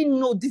 I didn't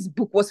know this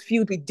book was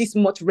filled with this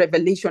much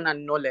revelation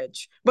and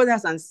knowledge.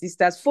 Brothers and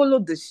sisters, follow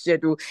the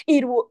schedule.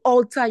 It will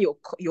alter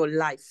your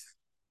life.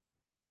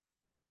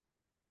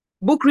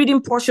 Book reading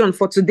portion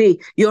for today,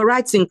 Your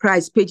Rights in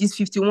Christ, pages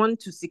 51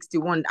 to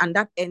 61. And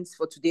that ends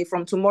for today.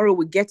 From tomorrow,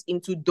 we get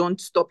into Don't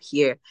Stop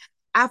Here.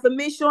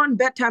 Affirmation,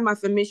 bedtime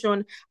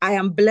affirmation. I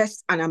am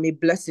blessed and I'm a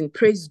blessing.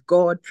 Praise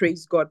God,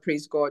 praise God,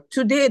 praise God.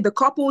 Today, the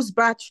couples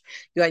batch,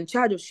 you're in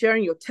charge of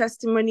sharing your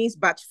testimonies.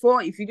 Batch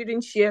 4, if you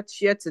didn't share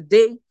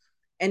today.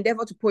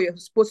 Endeavor to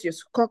post your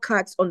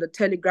scorecards on the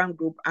Telegram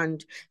group.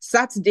 And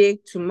Saturday,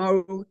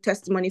 tomorrow,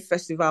 testimony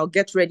festival.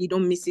 Get ready,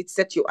 don't miss it.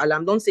 Set your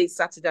alarm. Don't say it's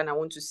Saturday and I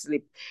want to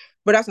sleep.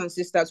 Brothers and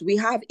sisters, we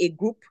have a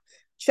group.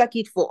 Check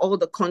it for all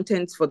the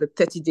contents for the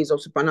 30 days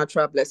of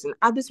supernatural blessing.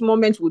 At this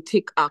moment, we'll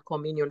take our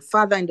communion.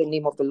 Father, in the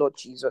name of the Lord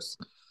Jesus,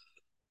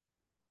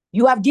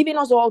 you have given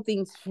us all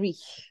things free.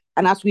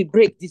 And as we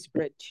break this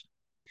bread,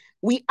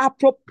 we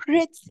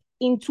appropriate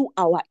into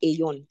our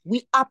aeon.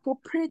 We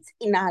appropriate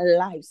in our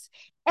lives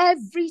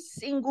every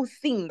single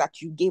thing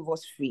that you gave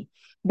us free.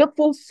 The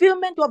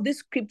fulfillment of this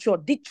scripture,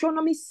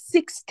 Deuteronomy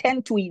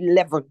 6:10 to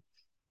 11.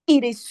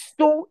 It is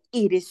so,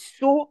 it is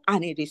so,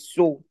 and it is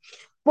so.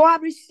 For I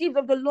received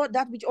of the Lord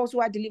that which also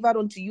I delivered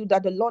unto you,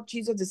 that the Lord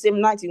Jesus, the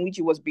same night in which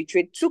he was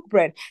betrayed, took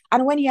bread.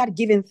 And when he had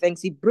given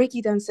thanks, he brake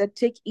it and said,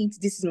 take, eat,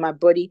 this is my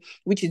body,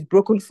 which is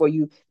broken for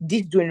you.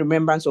 This do in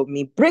remembrance of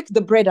me. Break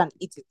the bread and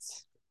eat it.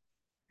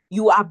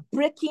 You are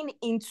breaking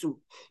into,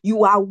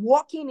 you are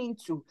walking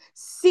into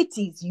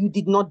cities you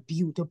did not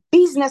build,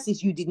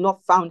 businesses you did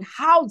not found,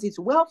 houses,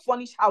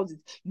 well-furnished houses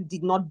you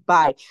did not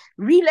buy,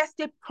 real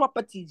estate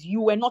properties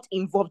you were not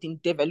involved in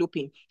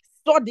developing.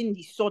 Suddenly,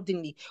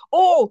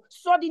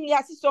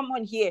 I see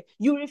someone here.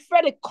 You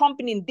referred a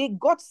company, they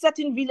got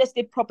certain real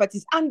estate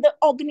properties, and the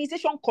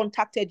organization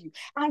contacted you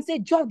and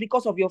said, just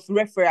because of your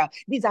referral,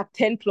 these are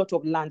 10 plots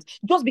of land.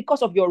 Just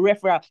because of your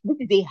referral, this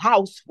is a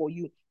house for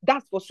you.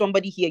 That's for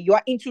somebody here. You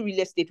are into real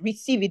estate.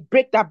 Receive it,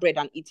 break that bread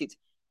and eat it.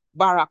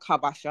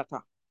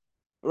 Barakabashata.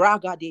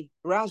 Ragade,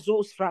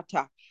 Razos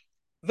Frata.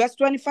 Verse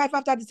 25,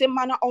 after the same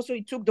manner also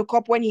he took the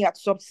cup when he had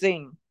supped,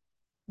 saying,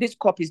 this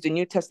cup is the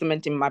New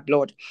Testament in my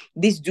blood.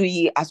 This do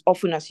ye as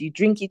often as you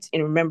drink it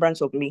in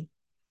remembrance of me.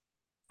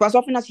 For as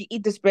often as you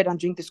eat this bread and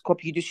drink this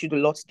cup, you do show the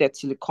Lord's death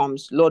till it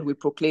comes. Lord, we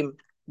proclaim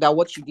that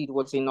what you did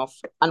was enough.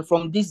 And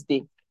from this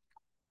day,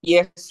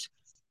 yes,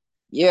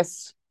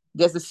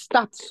 there's a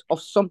start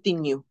of something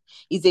new.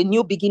 It's a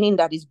new beginning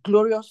that is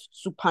glorious,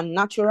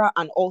 supernatural,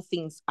 and all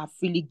things are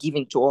freely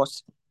given to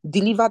us,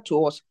 delivered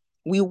to us.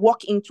 We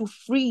walk into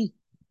free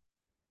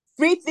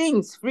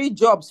things, free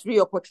jobs, free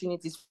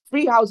opportunities,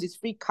 free houses,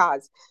 free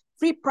cars,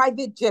 free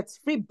private jets,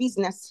 free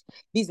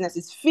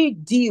businesses, free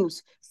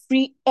deals,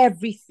 free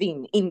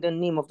everything in the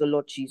name of the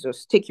Lord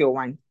Jesus. Take your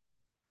wine.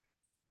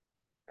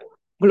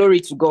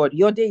 Glory to God.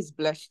 Your day is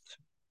blessed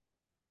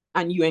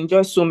and you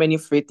enjoy so many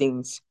free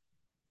things.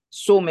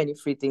 So many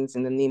free things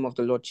in the name of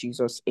the Lord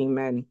Jesus.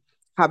 Amen.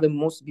 Have a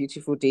most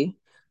beautiful day.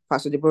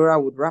 Pastor Deborah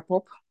would wrap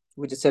up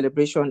with the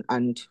celebration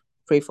and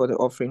pray for the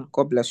offering.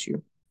 God bless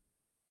you.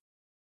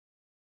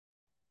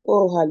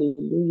 Oh,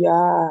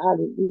 hallelujah,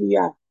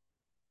 hallelujah.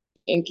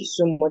 Thank you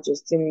so much,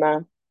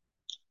 Estima.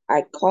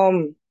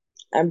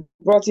 I'm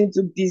brought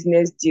into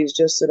business deals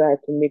just so that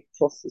I can make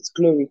profits.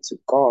 Glory to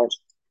God.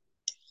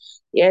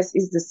 Yes,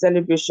 it's the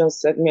celebration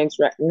segment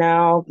right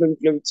now. Glory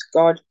to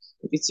God.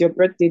 If it's your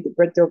birthday, the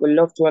birthday of a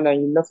loved one,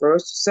 and you love for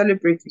us to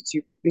celebrate with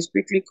you, please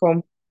quickly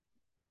come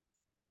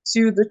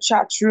to the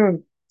chat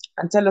room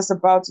and tell us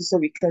about it so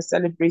we can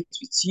celebrate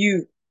with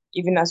you,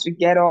 even as we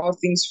get all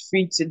things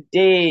free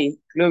today.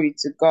 Glory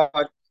to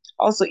God.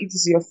 Also, if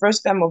this is your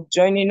first time of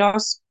joining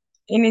us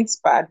in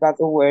Inspired by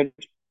the Word,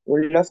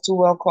 we'd love to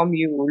welcome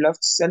you. We'd love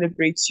to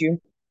celebrate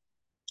you.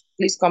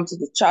 Please come to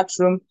the chat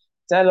room.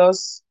 Tell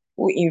us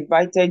who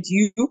invited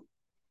you,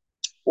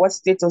 what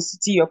state or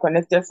city you're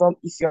connected from.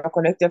 If you're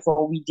connected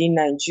from within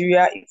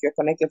Nigeria, if you're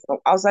connected from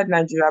outside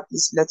Nigeria,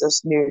 please let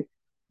us know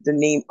the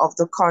name of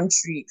the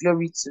country.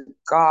 Glory to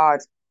God.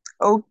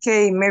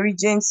 Okay, Mary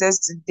Jane says,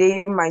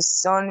 today my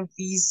son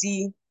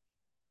VZ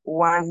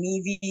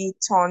Wanivi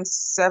turns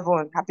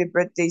 7. Happy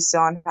birthday,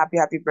 son.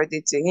 Happy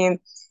birthday to him.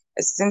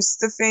 Esteemed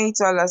Stephanie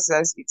Tola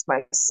says, it's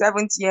my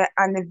 7th year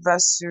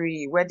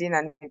anniversary, wedding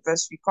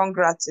anniversary.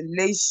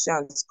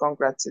 Congratulations,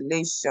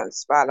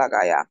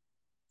 Balagaya.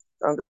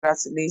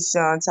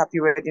 Congratulations,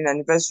 happy wedding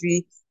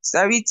anniversary.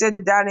 Sarita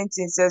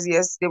Darlington says,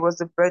 yesterday was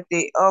the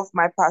birthday of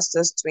my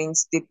pastor's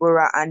twins,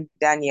 Deborah and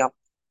Daniel.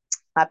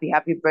 Happy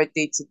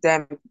birthday to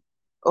them.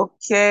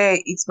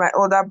 Okay, it's my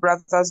older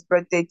brother's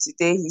birthday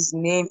today. His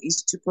name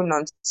is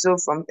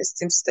Chukunonso from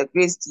esteemed Sister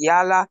Grace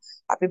Diala.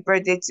 Happy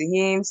birthday to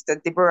him.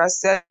 Sister Deborah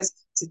says,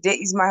 today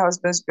is my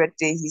husband's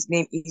birthday. His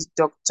name is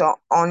Dr.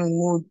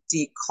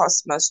 Onmudi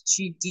Cosmos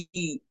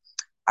Chidi.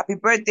 Happy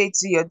birthday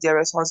to your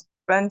dearest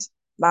husband.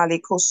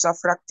 Maliko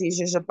Safrakti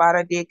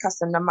Jabarade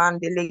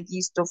Casanamande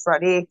Legisto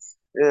Frade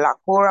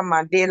Lakora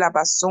Mandela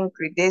Basun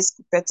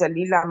Krides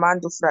Petalila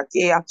Mando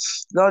Fratea.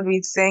 Lord,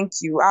 we thank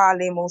you.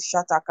 Alemo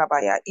Shata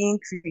Kabaya.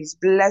 Increase,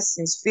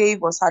 blessings,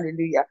 favors,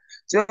 hallelujah.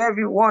 To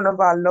every one of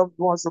our loved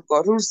ones, oh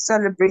God, who's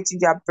celebrating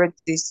their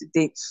birthdays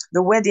today,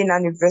 the wedding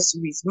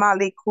anniversaries.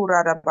 Male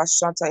Kurada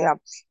Bashantaya.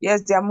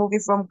 Yes, they are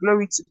moving from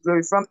glory to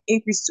glory, from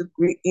increase to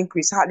great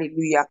increase.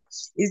 Hallelujah.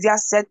 Is their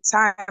set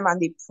time and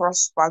they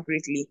prosper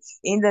greatly.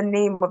 In the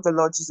name of the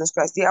Lord Jesus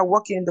Christ. They are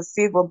walking in the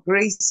favor,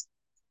 grace,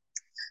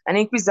 and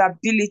increase the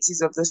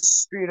abilities of the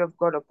Spirit of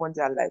God upon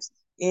their lives.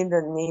 In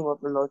the name of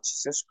the Lord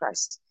Jesus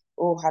Christ.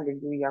 Oh,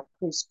 hallelujah.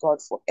 Praise God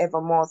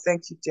forevermore.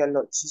 Thank you, dear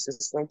Lord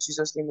Jesus. For in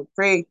Jesus' name we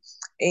pray.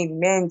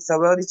 Amen. So,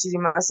 well, the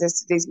Chidima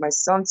says today is my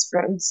son's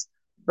friend's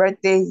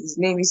birthday. His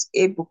name is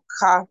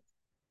Ebuka.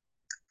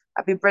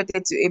 Happy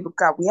birthday to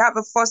Ebuka. We have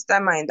a first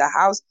timer in the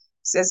house.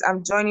 Says,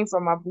 I'm joining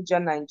from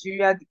Abuja,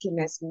 Nigeria. The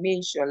Kenneth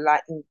Shola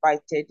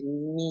invited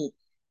me.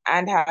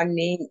 And her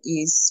name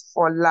is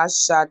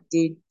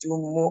Folashade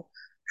Dumo.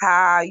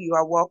 Hi, you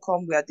are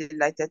welcome. We are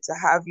delighted to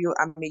have you.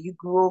 And may you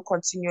grow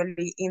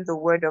continually in the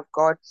word of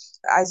God.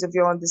 The eyes of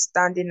your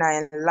understanding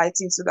are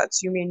enlightened so that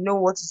you may know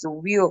what is the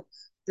will,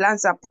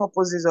 plans, and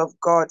purposes of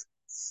God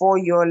for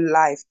your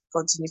life.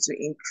 Continue to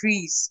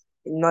increase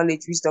in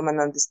knowledge, wisdom, and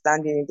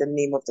understanding in the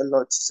name of the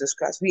Lord Jesus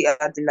Christ. We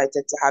are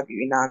delighted to have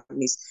you in our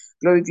midst.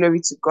 Glory,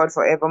 glory to God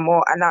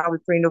forevermore. And now we're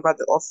praying over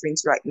the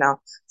offerings right now.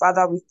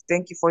 Father, we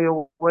thank you for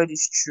your word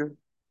is true.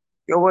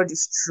 Your word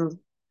is true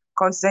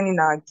concerning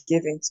our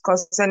givings,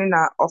 concerning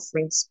our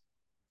offerings,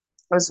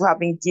 those who have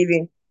been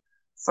giving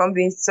from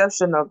the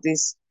inception of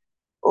this.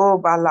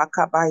 Oh,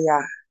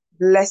 Balakabaya,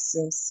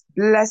 blessings,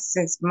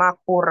 blessings,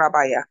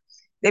 Makorabaya.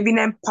 They've been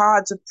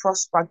empowered to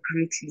prosper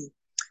greatly.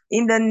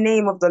 In the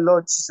name of the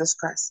Lord Jesus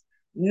Christ.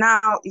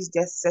 Now is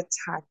their set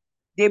time.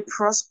 They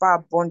prosper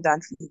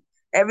abundantly.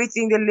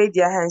 Everything they lay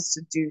their hands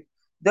to do,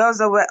 those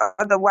that were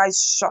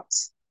otherwise shut,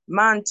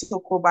 man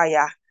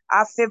Tokobaya,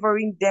 are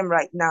favoring them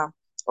right now.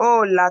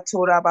 Oh, La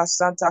Toraba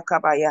Santa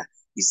Kabaya.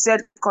 You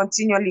said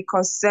continually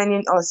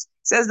concerning us,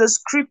 says the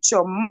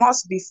scripture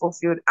must be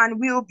fulfilled and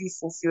will be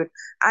fulfilled.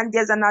 And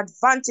there's an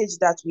advantage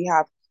that we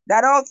have,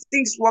 that all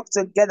things work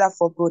together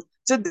for good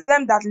to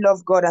them that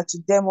love God and to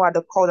them who are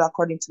the called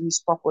according to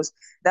his purpose.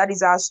 That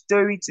is our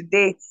story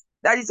today.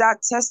 That is our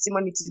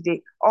testimony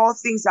today. All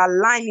things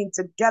are lining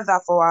together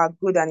for our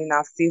good and in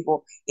our favor.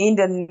 In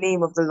the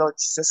name of the Lord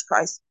Jesus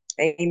Christ.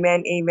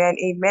 Amen, amen,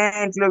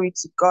 amen. Glory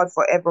to God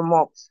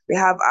forevermore. We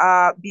have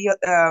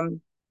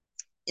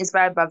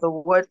inspired by the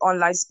word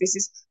online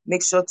spaces.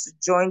 Make sure to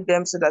join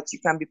them so that you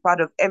can be part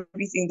of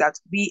everything that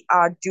we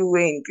are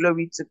doing.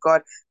 Glory to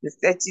God. The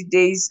 30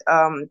 days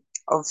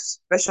of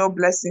special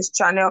blessings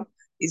channel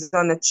is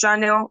on the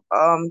channel.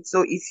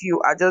 So if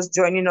you are just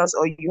joining us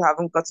or you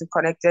haven't gotten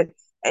connected,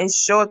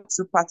 ensure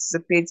to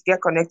participate,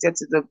 get connected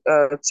to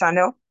the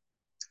channel.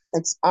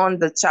 It's on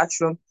the chat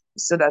room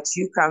so that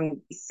you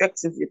can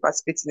effectively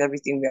participate in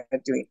everything we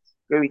are doing.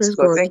 Glory to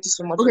God. Thank you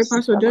so much. Okay,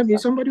 Pastor Debbie,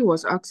 somebody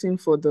was asking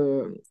for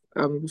the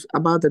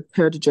about the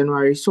 3rd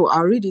January. So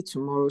I'll read it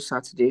tomorrow,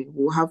 Saturday.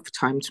 We'll have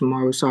time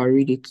tomorrow, so I'll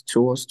read it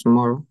to us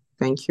tomorrow.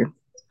 Thank you.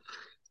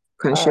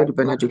 Can share the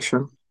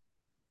benediction.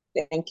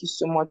 Thank you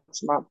so much,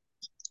 ma'am.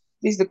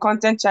 This is the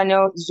content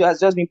channel has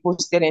just been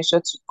posted. Ensure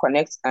to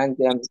connect and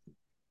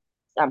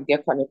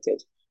get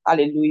connected.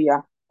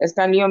 Hallelujah. Let's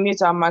kindly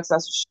unmute our mics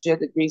as we share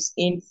the grace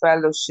in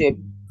fellowship.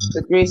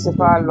 The grace of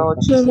our Lord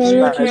Jesus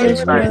Christ,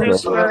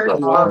 the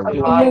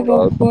love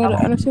of God,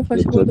 and the sweet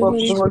fellowship of the of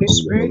Holy the Holy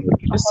Spirit,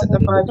 just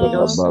abide with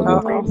us now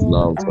Spirit.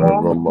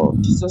 and more.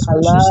 In Jesus'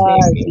 precious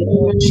name,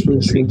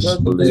 amen. God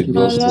be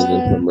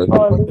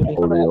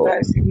Alive.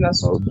 guys, even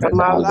as we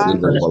come out,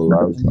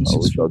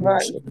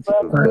 right?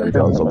 And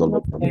ever. Alive.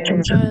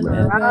 Amen.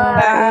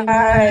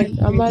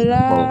 I'm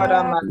God, I'm alive. alive. I'm alive.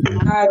 I'm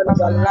alive.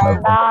 I'm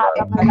alive.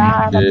 I'm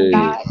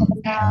alive. I'm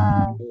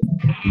alive.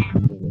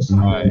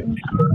 Aye.